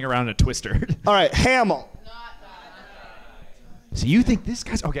flying around in a twister. All right, Hamill. So you think this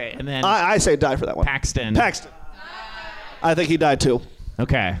guy's okay? And then I say die for that one. Paxton. I think he died too.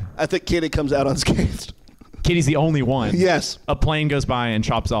 Okay. I think Kitty comes out unscathed. Kitty's the only one. Yes. A plane goes by and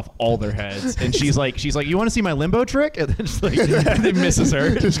chops off all their heads, and she's like, you want to see my limbo trick? And then just like, it misses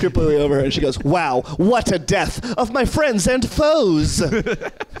her. Just completely over her, and she goes, "Wow, what a death of my friends and foes."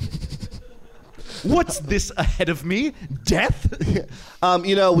 What's this ahead of me? Death?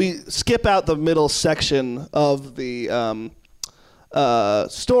 We skip out the middle section of the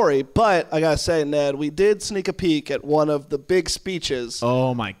story, but I gotta say, Ned, we did sneak a peek at one of the big speeches.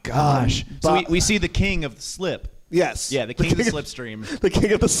 Oh my gosh! So we see the king of the slip. Yes. Yeah, the king of the slipstream. The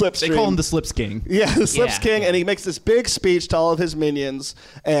king of the slipstream. They call him the Slips King. Yeah, the Slips King, and he makes this big speech to all of his minions,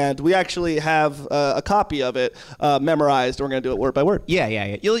 and we actually have a copy of it memorized, and we're going to do it word by word.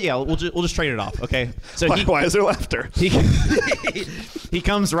 Yeah. We'll just trade it off, okay? So why is there laughter? He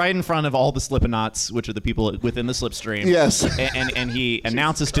comes right in front of all the Slipinauts, which are the people within the slipstream. Yes. And he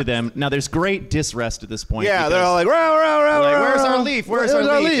announces to them, now there's great disrest at this point. Yeah, they're all like, where's our leaf? Where's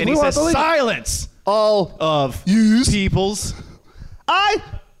our leaf? And he says, silence! All of peoples. I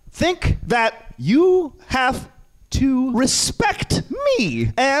think that you have to respect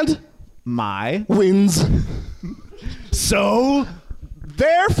me and my wins. So,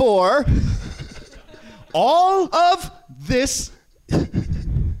 therefore, all of this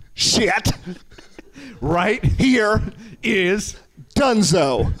shit right here is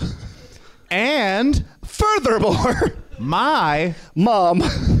donezo. And furthermore, my mom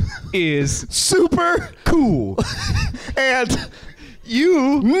is super cool. And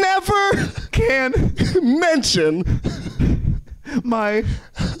you never can mention my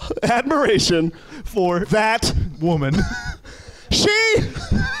admiration for that woman. She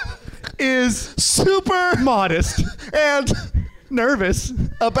is super modest and nervous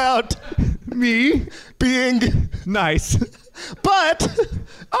about me being nice. But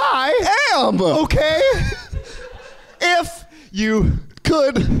I am. Okay. If you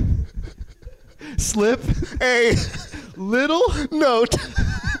could slip a little note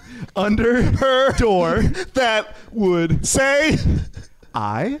under her door that would say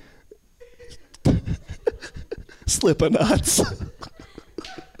I Slipinauts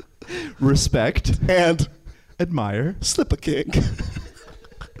respect and admire Slip a King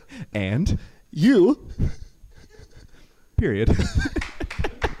and you period.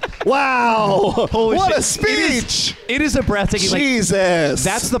 Wow! Holy what shit. a speech! It is a breathtaking. Jesus,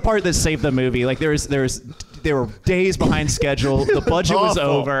 that's the part that saved the movie. Like there's they were days behind schedule. The budget was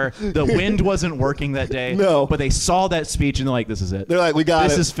over. The wind wasn't working that day. No. But they saw that speech and they're like, this is it. They're like, we got it.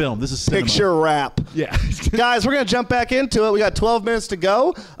 This is film. This is cinema. Picture wrap. Yeah. Guys, we're going to jump back into it. We got 12 minutes to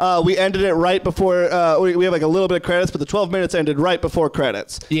go. We ended it right before, we have like a little bit of credits, but the 12 minutes ended right before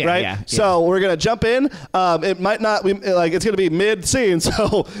credits. Yeah, right? yeah. So we're going to jump in. It might not, it's going to be mid-scene,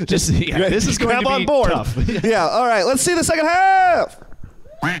 so this is going grab to be on board. tough. Yeah, all right, let's see the second half.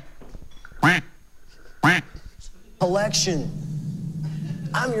 Election.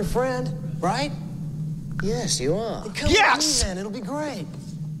 I'm your friend, right? Yes, you are. Come Yes! with me, then. It'll be great.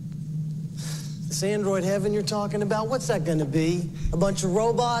 This android heaven you're talking about, what's that gonna be? A bunch of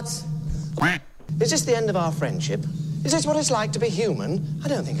robots? Is this the end of our friendship? Is this what it's like to be human? I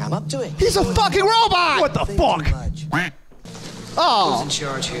don't think I'm up to it. He's a fucking robot! What the fuck? Who's Oh, in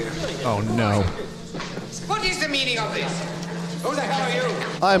charge here? Oh, no. What is the meaning of this? Who the hell are you?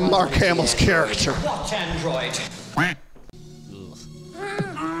 I'm Mark Hamill's character. What android?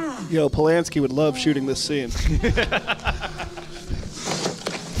 Yo, Polanski would love shooting this scene.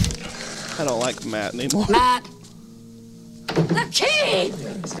 I don't like Matt anymore. Matt. The key!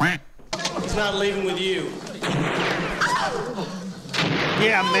 He's not leaving with you.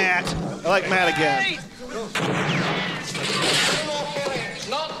 Yeah, Matt. I like Matt again.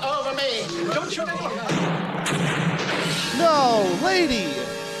 Not over me. Don't shoot anyone. No, lady.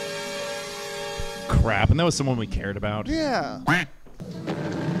 Crap. And that was someone we cared about. Yeah.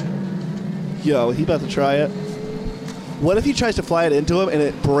 Yo, he about to try it. What if he tries to fly it into him and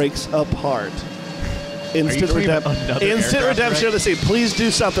it breaks apart? Instant redemption of the scene. Please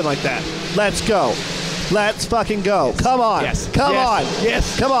do something like that. Let's go. Let's fucking go. Come on. Yes. Come Yes. on.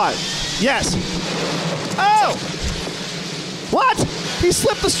 Yes. Come on. Yes. Oh! What? He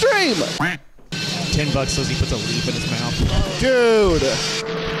slipped the stream. $10 says he puts a leaf in his mouth. Dude.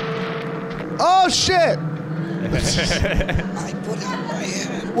 Oh, shit. I put out my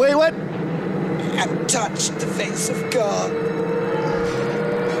hand Wait, what? and touched the face of God.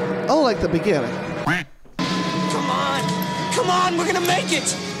 Oh, like the beginning. Come on, we're gonna make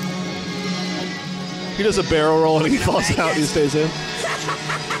it. He does a barrel roll and he falls out and he stays in.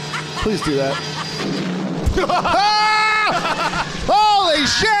 Please do that. Holy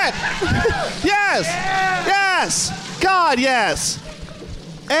shit! Yes! Yes! God, yes!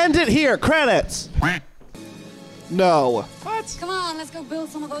 End it here. Credits. No. What? Come on, let's go build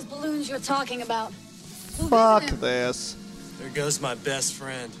some of those balloons you're talking about. We'll Fuck visit him. this. There goes my best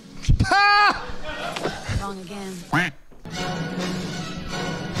friend. Wrong again.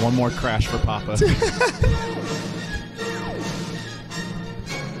 One more crash for Papa.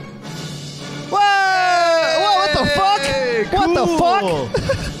 Whoa! Whoa, what the fuck? What the fuck?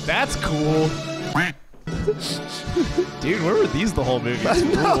 That's cool. Dude, where were these the whole movie? I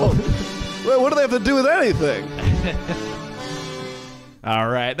know. Wait, what do they have to do with anything? All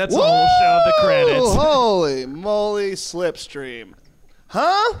right, that's the whole show of the credits. Holy moly, Slipstream.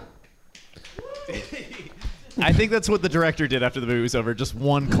 Huh? I think that's what the director did after the movie was over. Just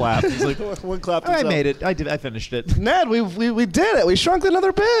one clap. He's like, One clap. I made it. I finished it. Ned, we did it. We shrunk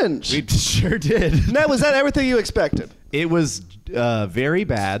another binge. We sure did. Ned, was that everything you expected? It was very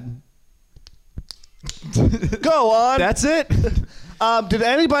bad. Go on. That's it. Did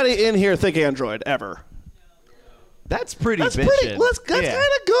anybody in here think Android ever? That's pretty That's bitchin'. pretty. That's kind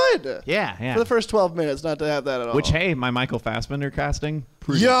of good. Yeah, yeah. For the first 12 minutes, not to have that at all. Which, hey, my Michael Fassbender casting.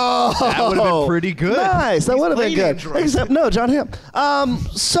 Yo, that would have been pretty good. Nice, that would have been good. Android. Except no, John Hamm.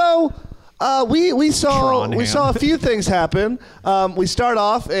 We saw a few things happen. We start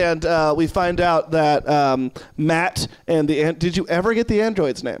off and we find out that Matt and did you ever get the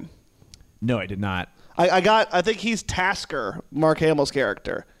android's name? No, I did not. I think he's Tasker, Mark Hamill's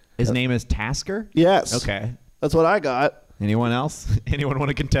character. His name is Tasker? Yes. Okay. That's what I got. Anyone else? Anyone want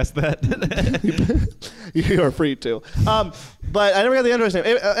to contest that? You are free to. But I never got the android's name.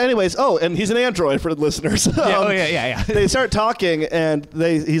 Anyways, and he's an android for the listeners. Yeah. They start talking, and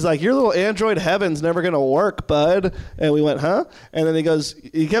he's like, "Your little android heaven's never gonna work, bud." And we went, "Huh?" And then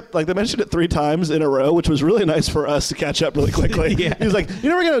he kept they mentioned it 3 times in a row, which was really nice for us to catch up really quickly. Yeah. He was like,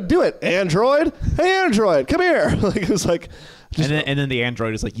 "You're never gonna do it, android. Hey, android, come here." It was like, and then the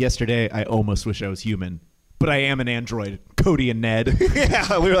android is like, "Yesterday, I almost wish I was human. But I am an android, Cody and Ned."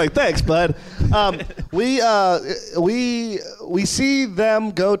 Yeah, we were like, "Thanks, bud." We see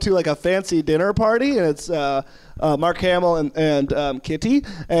them go to a fancy dinner party, and it's Mark Hamill and Kitty,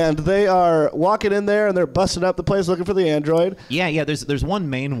 and they are walking in there, and they're busting up the place looking for the android. Yeah. There's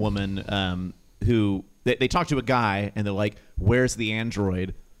one main woman who they talk to a guy, and they're like, "Where's the android?"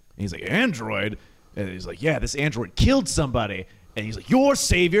 And he's like, "Android?" And he's like, "Yeah, this android killed somebody." And he's like, your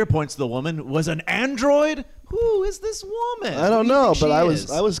savior, points to the woman, was an android? Who is this woman? I don't know, but I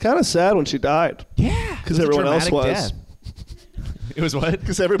was kind of sad when she died. Yeah. Because everyone else was. Death. It was what?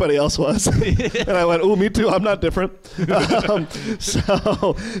 Because everybody else was. And I went, ooh, me too. I'm not different. Yeah,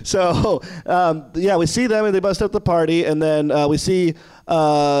 we see them and they bust up the party. And then we see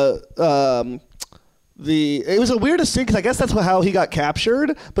it was the weirdest scene because I guess that's how he got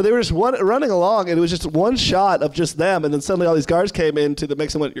captured. But they were just running along, and it was just one shot of just them. And then suddenly all these guards came into the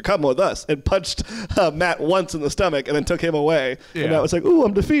mix and went, "You're coming with us," and punched Matt once in the stomach, and then took him away. Yeah. And Matt was like, "Ooh,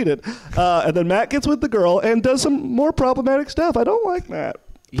 I'm defeated." And then Matt gets with the girl and does some more problematic stuff. I don't like Matt.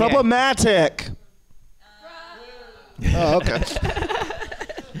 Yeah. Problematic. Oh, okay.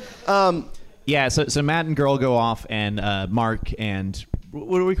 Yeah. So Matt and girl go off, and Mark and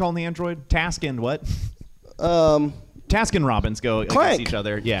what do we call the android? Task and what? Task and Robbins go against each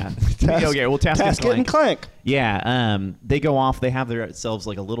other. Yeah. Okay. Well, Task and Clank. Yeah. They go off. They have themselves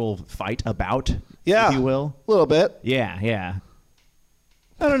like a little fight about. Yeah. If you will. A little bit. Yeah. Yeah.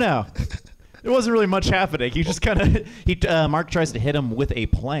 I don't know. There wasn't really much happening. He just kind of Mark tries to hit him with a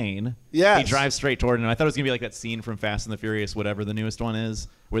plane. Yeah. He drives straight toward him. I thought it was gonna be like that scene from Fast and the Furious, whatever the newest one is,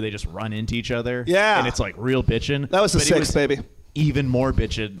 where they just run into each other. Yeah. And it's like real bitching. That was the 6th, baby. Even more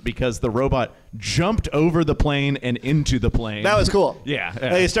bitchin' because the robot jumped over the plane and into the plane. That was cool. Yeah.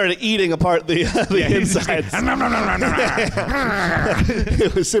 And he started eating apart the insides.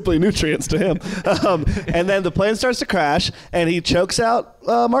 It was simply nutrients to him. And then the plane starts to crash, and he chokes out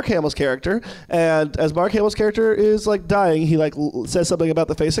Mark Hamill's character. And as Mark Hamill's character is like dying, he like says something about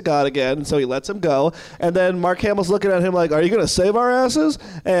the face of God again, and so he lets him go. And then Mark Hamill's looking at him like, "Are you going to save our asses?"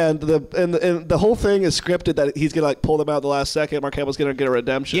 And the whole thing is scripted that he's going to like pull them out at the last second. Mark Hamill's going to get a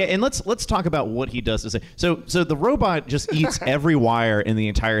redemption. Yeah, and let's talk about what he does to say. So the robot just eats every wire in the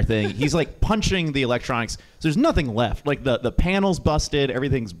entire thing. He's like punching the electronics. So there's nothing left. Like the panel's busted,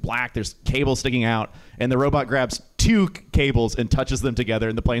 everything's black. There's cables sticking out, and the robot grabs 2 cables and touches them together,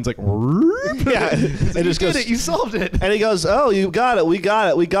 and the plane's like, yeah, it just goes, you solved it. And he goes, "Oh, you got it. We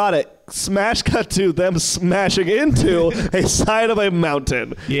got it." Smash cut to them smashing into a side of a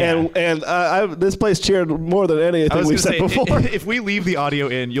mountain. Yeah. And this place cheered more than anything we've said before. If we leave the audio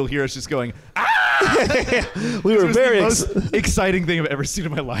in, you'll hear us just going, "Ah!" We were very the most exciting thing I've ever seen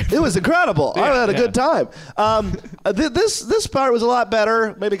in my life. It was incredible. I had a good time. This part was a lot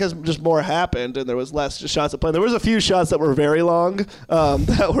better, maybe because just more happened and there was less just shots of plane. There was a few shots that were very long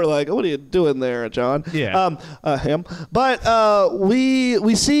that were like, "What are you doing there, John?" Yeah. Him. But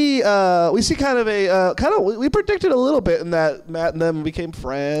we see kind of we predicted a little bit in that Matt and them became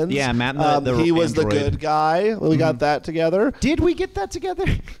friends. Yeah, Matt and the he was android. the good guy. We got that together. Did we get that together?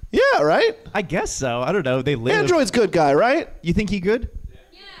 Yeah, right? I guess so. I don't know. They live. Android's good guy, right? You think he good?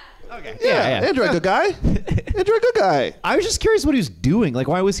 Yeah. Okay. Yeah. Android good guy. Android good guy. I was just curious what he was doing. Like,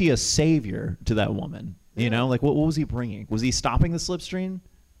 why was he a savior to that woman? You know, like what was he bringing? Was he stopping the slipstream?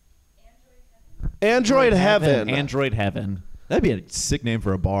 Android Heaven. Android Heaven. That'd be a sick name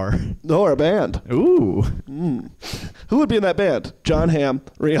for a bar. Or a band. Ooh. Who would be in that band? John Hamm,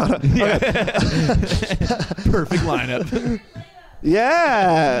 Rihanna. Yeah. Perfect lineup.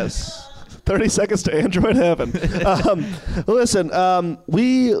 Yes. 30 seconds to Android Heaven. Listen,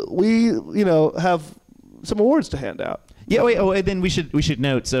 we have some awards to hand out. Yeah. Wait. Oh, and then we should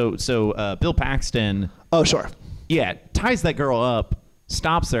note. So Bill Paxton. Oh, sure. Yeah, ties that girl up,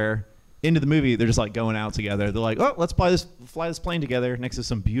 stops her. Into the movie, they're just like going out together. They're like, "Oh, let's fly this plane together next to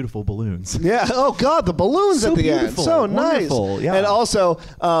some beautiful balloons." Yeah. Oh God, the balloons at the end, so wonderful. Nice. Yeah. And also,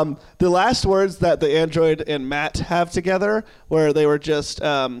 the last words that the android and Matt have together, where they were just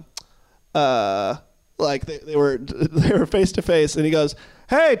like they were face to face, and he goes,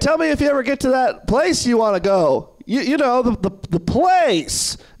 "Hey, tell me if you ever get to that place you want to go. You know the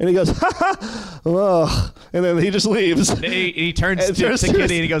place." And he goes, "Ha ha," ugh. And then he just leaves. He turns to Kitty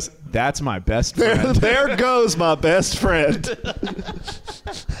and he goes, "That's my best friend." There goes my best friend.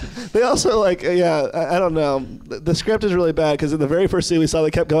 They also I don't know. The script is really bad because in the very first scene we saw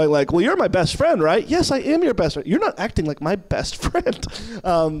they kept going like, "Well, you're my best friend, right?" "Yes, I am your best friend." "You're not acting like my best friend,"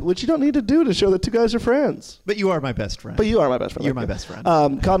 which you don't need to do to show that two guys are friends. But you are my best friend. But you are my best friend. You're my best friend.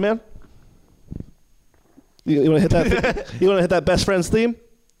 Con Man? You want to hit that? You want to hit that best friends theme?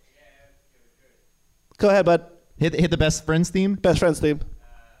 Go ahead, bud. Hit the best friends theme. Best friends theme.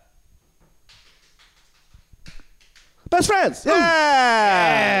 Best friends.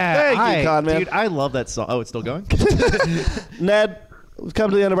 Yeah. Thank you, Con Man. Dude, I love that song. Oh, it's still going. Ned, we've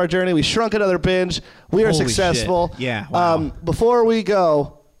come to the end of our journey. We shrunk another binge. We are Holy successful. Shit. Yeah. Wow. Before we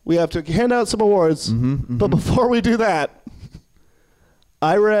go, we have to hand out some awards. But before we do that,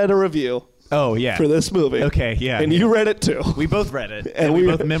 I read a review Oh, yeah. For this movie. Okay, yeah. And you read it too. We both read it. And we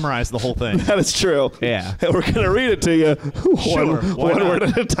both memorized the whole thing. That is true. Yeah. And we're going to read it to you one word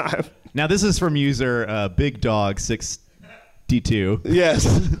at a time. Now, this is from user Big Dog 6D2.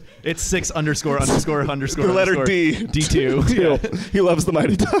 Yes. It's 6 underscore. The letter D. D2. Yeah. He loves the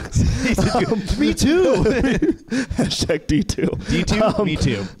Mighty Ducks. Me too. Hashtag D2. D2, me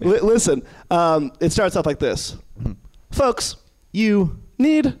too. Listen, it starts off like this. Folks, you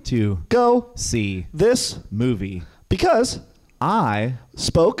need to go see this movie because I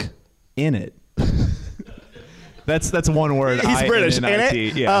spoke in it. That's one word. He's British. In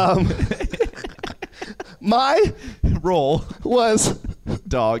it. Yeah. My role was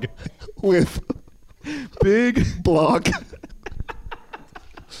dog with big blog.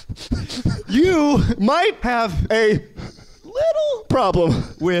 You might have a little problem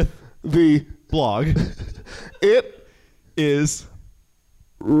with the blog. It is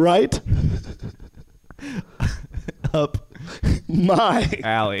right up my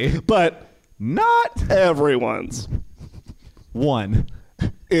alley, but not everyone's. 1.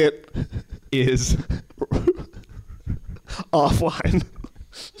 It is offline.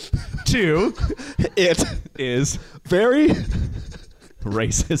 2. It is very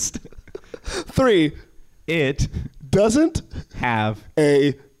racist. 3. It doesn't have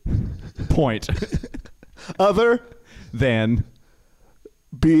a point other than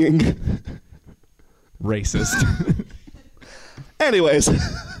being racist. Anyways,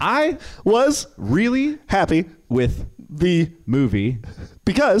 I was really happy with the movie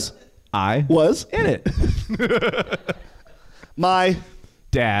because I was in it. My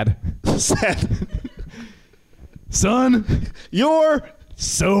dad said, "Son, you're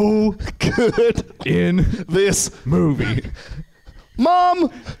so good in this movie. Mom,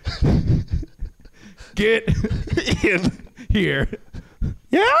 get in here."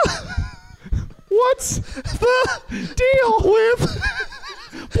 Yeah? What's the deal with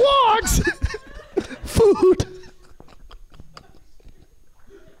blogs? Food.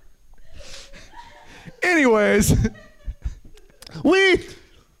 Anyways, we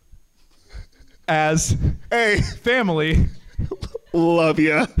as a family love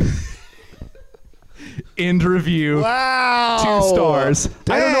ya. End review. Wow. 2 stars.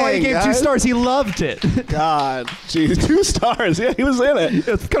 Dang, I don't know why he gave 2 stars. He loved it. God. Jeez. 2 stars. Yeah, he was in it.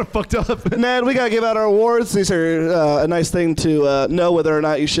 It's kind of fucked up. Ned, we got to give out our awards. These are a nice thing to know whether or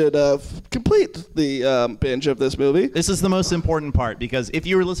not you should complete the binge of this movie. This is the most important part because if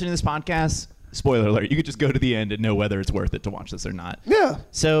you were listening to this podcast, spoiler alert, you could just go to the end and know whether it's worth it to watch this or not. Yeah.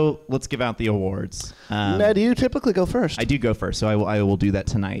 So let's give out the awards. Ned, you typically go first. I do go first, so I will do that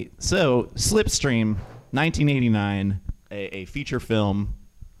tonight. So Slipstream, 1989, a feature film,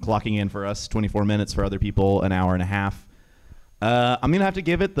 clocking in for us 24 minutes, for other people an hour and a half. I'm going to have to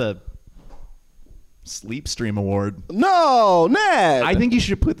give it the Sleepstream Award. No, Ned! I think you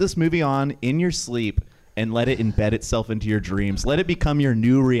should put this movie on in your sleep and let it embed itself into your dreams. Let it become your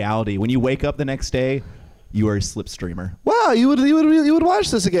new reality. When you wake up the next day, you are a Slipstreamer. Wow, you would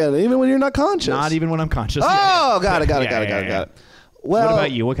watch this again, even when you're not conscious. Not even when I'm conscious. Oh, got it. Well, what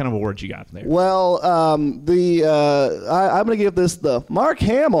about you? What kind of awards you got there? Well, I'm going to give this the Mark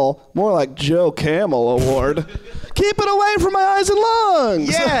Hamill, more like Joe Camel Award. Keep it away from my eyes and lungs.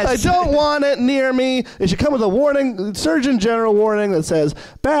 Yes. I don't want it near me. It should come with a warning, Surgeon General warning that says,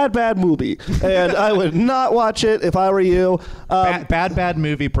 bad movie. And I would not watch it if I were you. Bad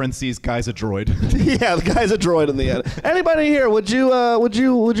movie, parentheses, guy's a droid. Yeah, the guy's a droid in the end. Anybody here, would you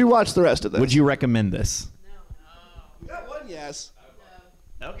watch the rest of this? Would you recommend this? No. Got one yes.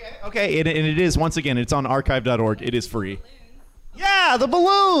 Okay, and it is, once again, it's on archive.org. It is free. Yeah, the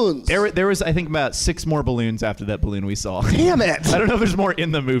balloons. There was, I think, about 6 more balloons after that balloon we saw. Damn it. I don't know if there's more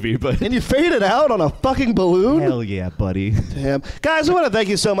in the movie, but... And you faded out on a fucking balloon? Hell yeah, buddy. Damn. Guys, I want to thank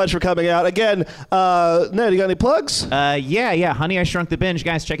you so much for coming out. Again, Ned, you got any plugs? Yeah. Honey, I Shrunk the Binge.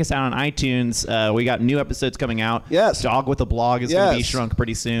 Guys, check us out on iTunes. We got new episodes coming out. Yes. Dog with a Blog is going to be shrunk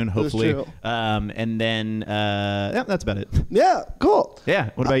pretty soon, hopefully. True. And then, that's about it. Yeah, cool.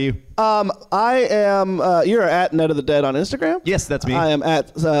 Yeah, what about you? I am, you're at Ned of the Dead on Instagram. Yes, that's me. I am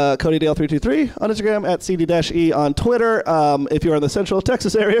at CodyDale323 on Instagram, at CD-E on Twitter. If you're in the Central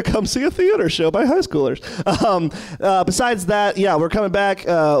Texas area, come see a theater show by high schoolers. Besides that, yeah, we're coming back.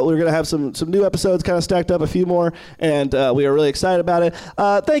 We're going to have some new episodes kind of stacked up, a few more, and we are really excited about it.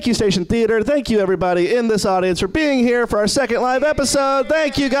 Thank you, Station Theater. Thank you, everybody in this audience, for being here for our second live episode.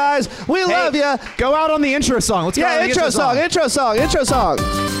 Thank you, guys. We love you. Go out on the intro song. Let's go out on the intro song.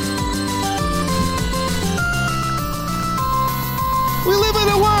 We live in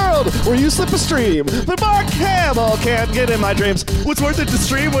a world where you slip a stream. But Mark Hamill can't get in my dreams. What's worth it to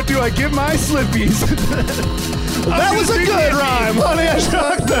stream? What do I give my slippies? That was a good rhyme. Honey, I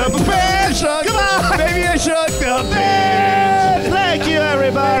shrunk the bed. Come on. Baby, I shrunk the bed. Thank you,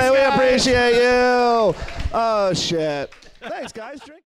 everybody. We appreciate you. Oh, shit. Thanks, guys. Drink.